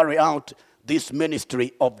Spirit carry out this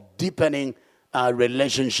ministry of deepening our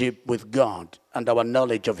relationship with God and our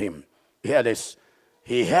knowledge of him? Here it is.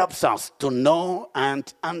 He helps us to know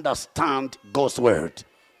and understand God's word.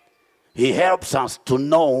 He helps us to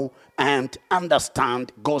know and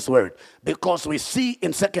understand God's word. Because we see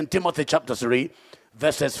in 2 Timothy chapter 3,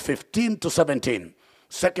 verses 15 to 17.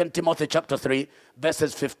 2 Timothy chapter 3,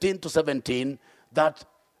 verses 15 to 17, that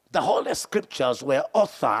the Holy Scriptures were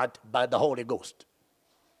authored by the Holy Ghost.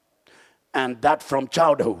 And that from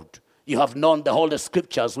childhood, you have known the Holy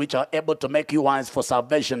Scriptures, which are able to make you wise for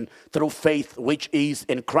salvation through faith, which is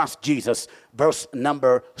in Christ Jesus. Verse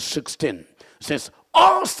number 16 it says,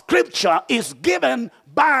 all Scripture is given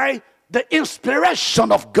by the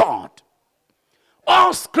inspiration of God.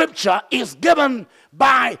 All Scripture is given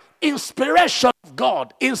by inspiration of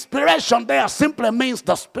God. Inspiration there simply means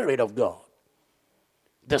the Spirit of God.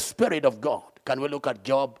 The Spirit of God. Can we look at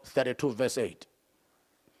Job 32 verse 8?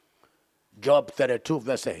 Job 32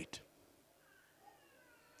 verse 8.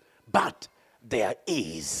 But there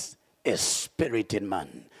is a spirit in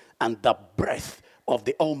man, and the breath of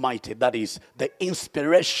the Almighty, that is the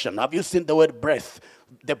inspiration. Have you seen the word breath?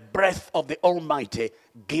 The breath of the Almighty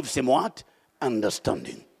gives him what?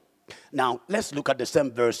 Understanding. Now, let's look at the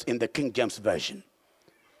same verse in the King James Version.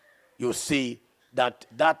 You see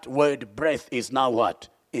that word breath is now what?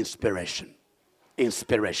 Inspiration.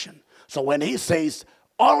 inspiration. So when he says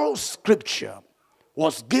all scripture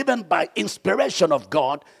was given by inspiration of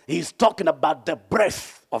God, he's talking about the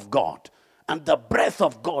breath of God. And the breath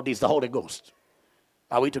of God is the Holy Ghost.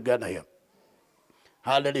 Are we together here?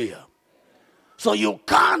 Hallelujah. So you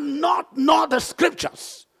cannot know the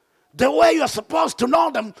scriptures the way you're supposed to know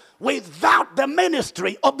them without the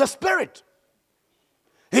ministry of the Spirit.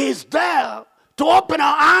 He's there to open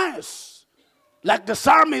our eyes. Like the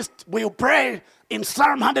psalmist will pray in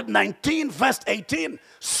Psalm 119 verse 18.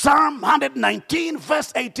 Psalm 119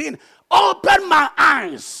 verse 18. Open my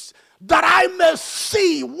eyes that I may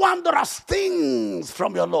see wondrous things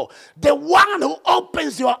from your law. The one who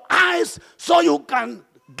opens your eyes so you can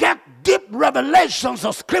get deep revelations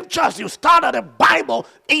of scriptures you start at the Bible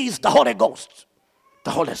is the Holy Ghost.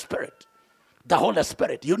 The Holy Spirit. The Holy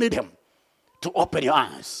Spirit. You need him to open your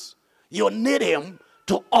eyes. You need him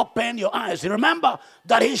to open your eyes. Remember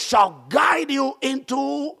that he shall guide you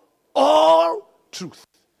into all truth.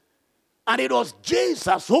 And it was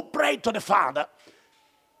Jesus who prayed to the Father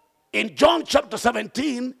in John chapter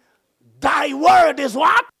 17, thy word is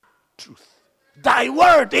what? Truth. Thy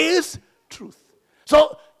word is truth.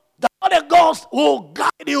 So the Holy Ghost will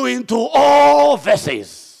guide you into all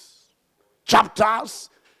verses, chapters,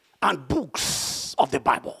 and books of the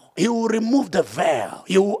Bible. He will remove the veil.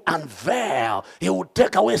 He will unveil. He will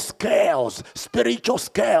take away scales, spiritual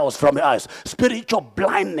scales from your eyes, spiritual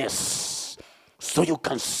blindness, so you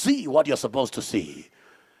can see what you're supposed to see.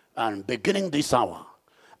 And beginning this hour,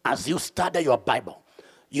 as you study your Bible,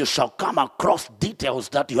 you shall come across details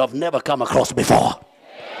that you have never come across before.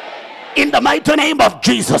 In the mighty name of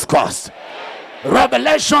Jesus Christ.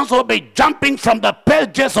 Revelations will be jumping from the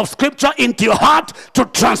pages of scripture into your heart to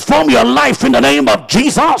transform your life in the name of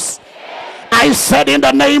Jesus. I said in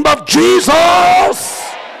the name of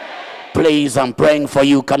Jesus. Please, I'm praying for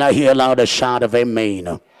you. Can I hear a louder shout of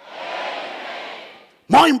amen?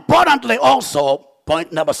 More importantly also,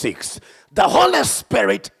 point number 6. The Holy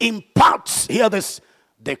Spirit imparts, hear this,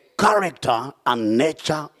 the character and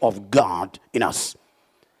nature of God in us.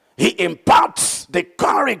 He imparts the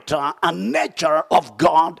character and nature of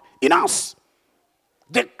God in us.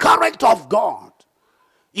 The character of God.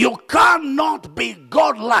 You cannot be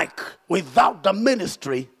godlike without the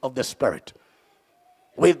ministry of the Spirit.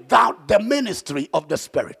 Without the ministry of the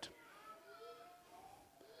Spirit.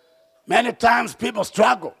 Many times people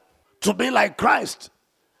struggle to be like Christ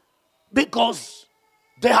because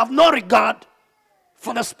they have no regard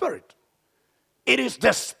for the Spirit. It is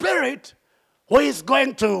the Spirit who is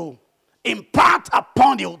going to impart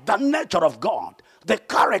upon you the nature of God, the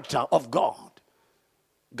character of God.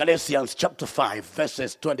 Galatians chapter 5,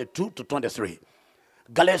 verses 22 to 23.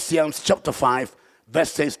 Galatians chapter 5,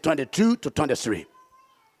 verses 22 to 23.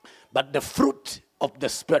 But the fruit of the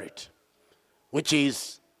Spirit, which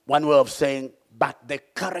is one way of saying, but the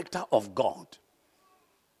character of God.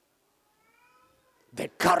 The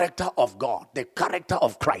character of God, the character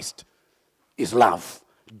of Christ is love,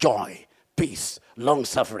 joy, peace,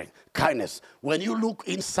 long-suffering, kindness. When you look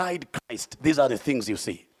inside Christ, these are the things you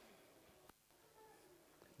see.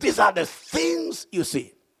 These are the things you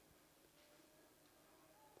see.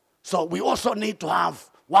 So we also need to have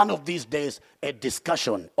one of these days a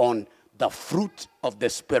discussion on the fruit of the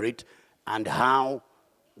Spirit and how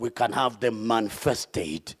we can have them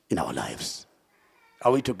manifested in our lives.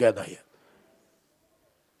 Are we together here?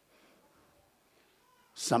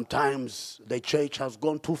 Sometimes the church has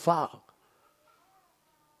gone too far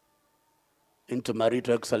into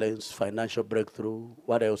marital excellence, financial breakthrough,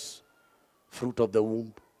 what else? Fruit of the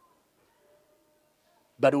womb.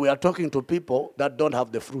 But we are talking to people that don't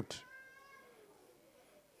have the fruit.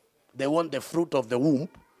 They want the fruit of the womb,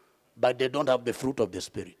 but they don't have the fruit of the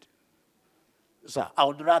Spirit. So I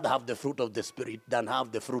would rather have the fruit of the Spirit than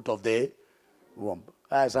have the fruit of the womb.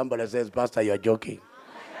 Somebody says, Pastor, you're joking.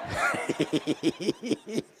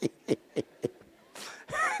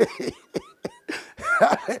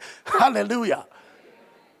 Hallelujah.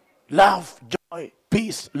 Love, joy,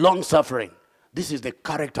 peace, long-suffering. This is the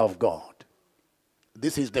character of God.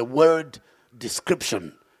 This is the word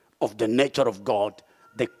description of the nature of God,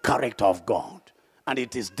 the character of God. And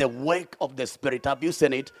it is the work of the Spirit. Have you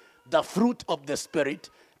seen it? The fruit of the Spirit.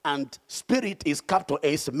 And Spirit is capital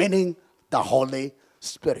S, meaning the Holy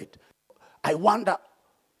Spirit. I wonder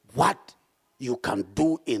what you can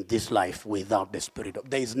do in this life without the Spirit.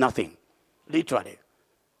 There is nothing. Literally.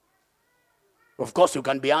 Of course, you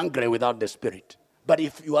can be angry without the Spirit. But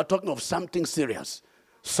if you are talking of something serious,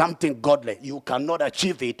 something godly, you cannot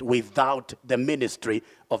achieve it without the ministry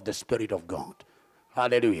of the Spirit of God.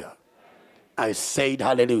 Hallelujah. I said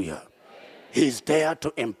hallelujah. He's there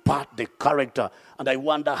to impart the character. And I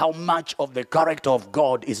wonder how much of the character of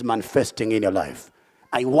God is manifesting in your life.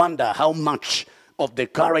 I wonder how much of the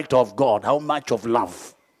character of God, how much of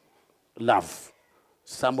love. Love.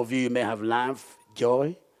 Some of you may have love,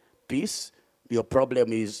 joy, peace. Your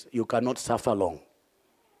problem is you cannot suffer long.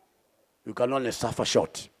 You can only suffer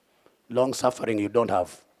short. Long suffering you don't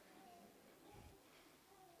have.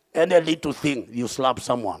 Any little thing, you slap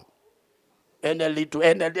someone.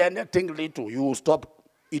 Anything little, you will stop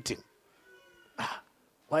eating.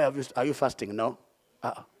 Are you fasting? No.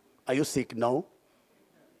 Are you sick? No.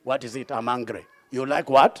 What is it? I'm hungry. You like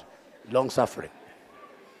what? Long suffering.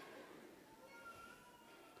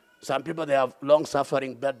 Some people, they have long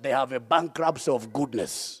suffering, but they have a bankruptcy of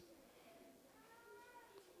goodness.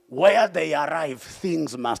 Where they arrive,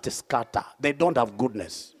 things must scatter. They don't have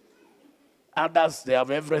goodness. Others, they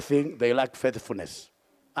have everything. They lack faithfulness.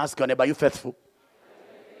 Ask your neighbor, are you faithful?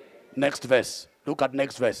 Next verse. Look at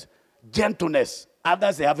next verse. Gentleness.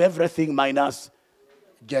 Others, they have everything minus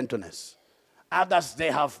gentleness. Others,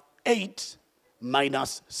 they have 8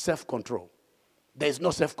 minus self-control. There is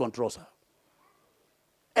no self-control, sir.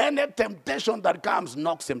 Any temptation that comes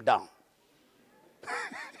knocks him down.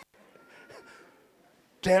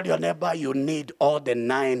 Tell your neighbor you need all the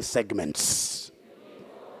 9 segments.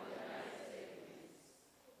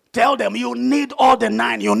 Tell them you need all the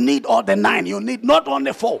 9. You need all the 9. You need not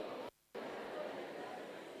only 4.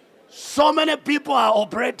 So many people are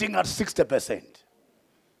operating at 60%.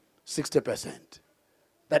 60%.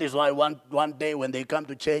 That is why one day when they come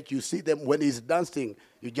to church, you see them when he's dancing,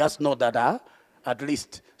 you just know that at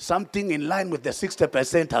least something in line with the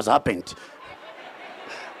 60% has happened.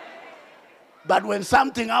 But when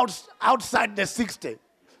something outside the 60,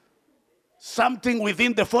 something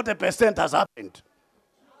within the 40% has happened.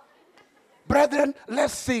 Brethren,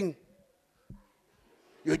 let's sing.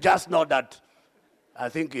 You just know that I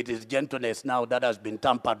think it is gentleness now that has been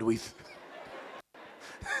tampered with.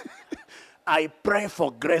 I pray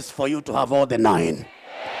for grace for you to have all the 9.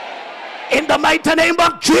 In the mighty name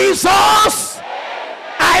of Jesus.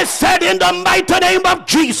 I said in the mighty name of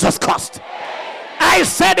Jesus Christ. I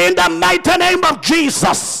said in the mighty name of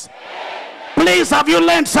Jesus. Please, have you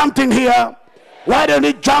learned something here? Why don't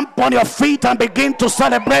you jump on your feet and begin to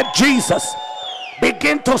celebrate Jesus?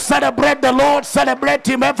 Begin to celebrate the Lord. Celebrate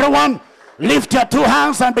him, everyone. Lift your 2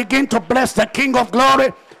 hands and begin to bless the King of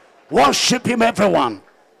Glory. Worship him, everyone.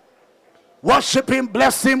 Worship him,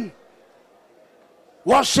 bless him.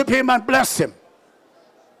 Worship him and bless him.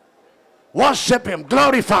 Worship him,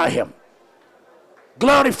 glorify him.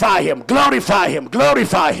 Glorify him, glorify him,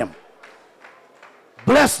 glorify him.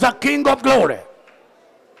 Bless the King of Glory.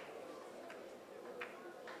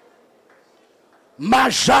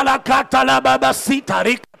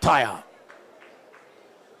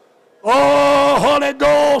 Oh, Holy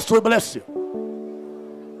Ghost, we bless you.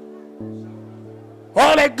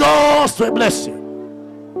 Holy Ghost, we bless you.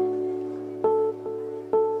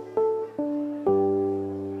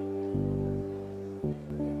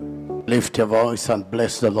 Lift your voice and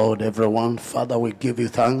bless the Lord, everyone. Father, we give you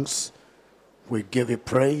thanks. We give you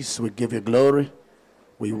praise. We give you glory.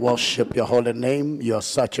 We worship your holy name. You are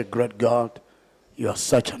such a great God. You are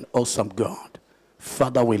such an awesome God.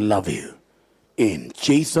 Father, we love you. In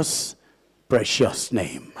Jesus' precious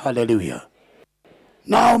name. Hallelujah.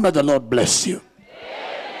 Now may the Lord bless you.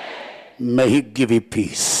 Amen. May he give you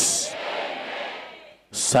peace,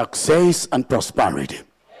 success, and prosperity.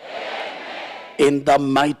 In the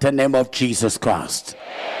mighty name of Jesus Christ.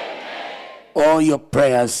 Amen. All your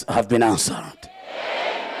prayers have been answered. Amen.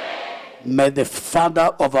 May the Father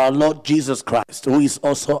of our Lord Jesus Christ, who is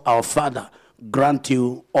also our Father, grant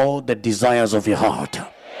you all the desires of your heart. Amen.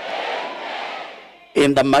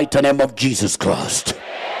 In the mighty name of Jesus Christ. Amen.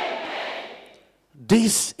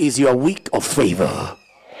 This is your week of favor. Amen.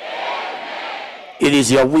 It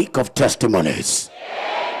is your week of testimonies.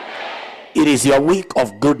 Amen. It is your week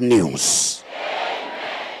of good news.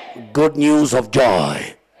 Good news of joy.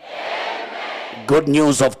 Amen. Good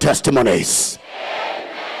news of testimonies.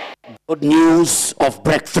 Amen. Good news of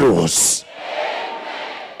breakthroughs.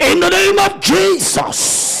 Amen. In the name of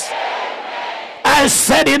Jesus. Amen. I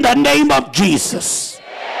said in the name of Jesus.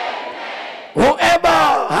 Amen.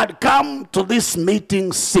 Whoever had come to this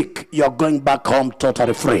meeting sick, you're going back home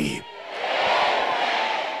totally free. Amen.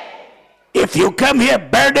 If you came here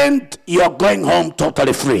burdened, you're going home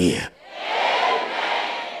totally free.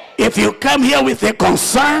 If you come here with a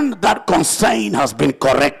concern, that concern has been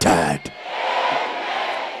corrected. Amen.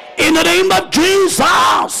 In the name of Jesus.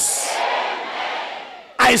 Amen.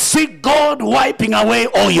 I see God wiping away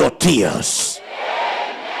all your tears.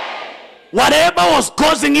 Amen. Whatever was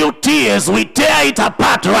causing you tears, we tear it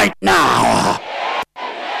apart right now.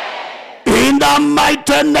 In the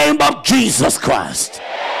mighty name of Jesus Christ.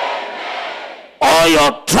 All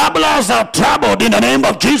your troublers are troubled in the name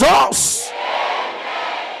of Jesus.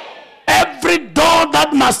 Every door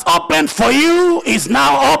that must open for you is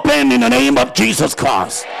now open in the name of Jesus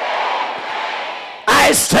Christ.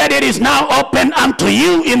 I said it is now open unto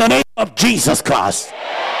you in the name of Jesus Christ.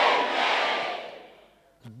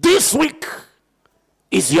 This week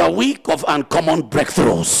is your week of uncommon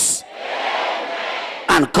breakthroughs,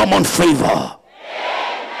 uncommon favor,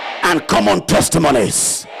 uncommon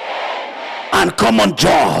testimonies, uncommon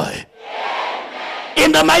joy.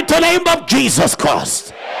 In the mighty name of Jesus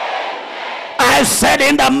Christ. I said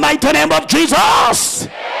in the mighty name of Jesus.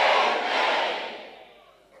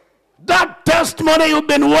 That testimony you've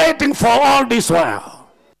been waiting for all this while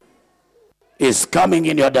is coming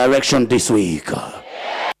in your direction this week.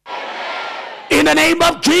 In the name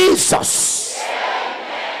of Jesus.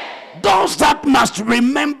 Those that must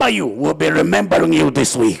remember you will be remembering you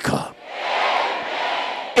this week.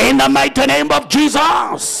 In the mighty name of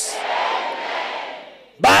Jesus.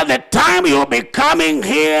 By the time you'll be coming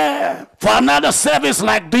here for another service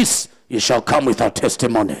like this, you shall come with a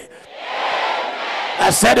testimony.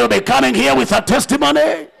 I said you'll be coming here with a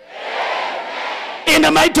testimony. In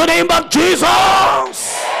the mighty name of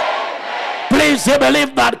Jesus. Please, you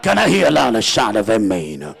believe that? Can I hear a loud shout of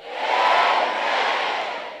amen?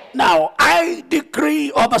 Now, I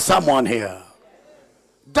decree over someone here,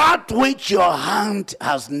 that which your hand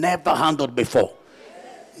has never handled before,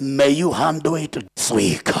 may you handle it this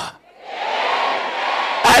week.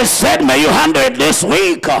 I said, may you handle it this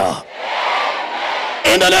week.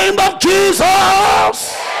 In the name of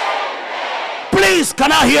Jesus. Please,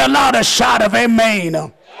 can I hear a louder shout of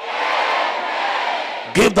amen?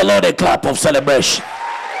 Give the Lord a clap of celebration.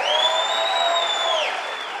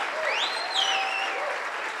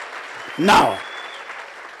 Now,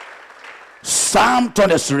 Psalm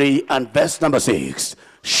 23 and verse number 6.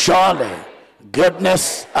 Surely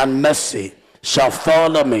goodness and mercy shall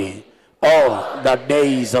follow me all the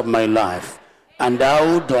days of my life, and I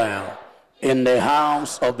will dwell in the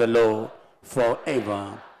house of the Lord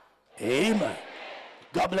forever. Amen.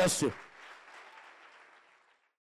 God bless you.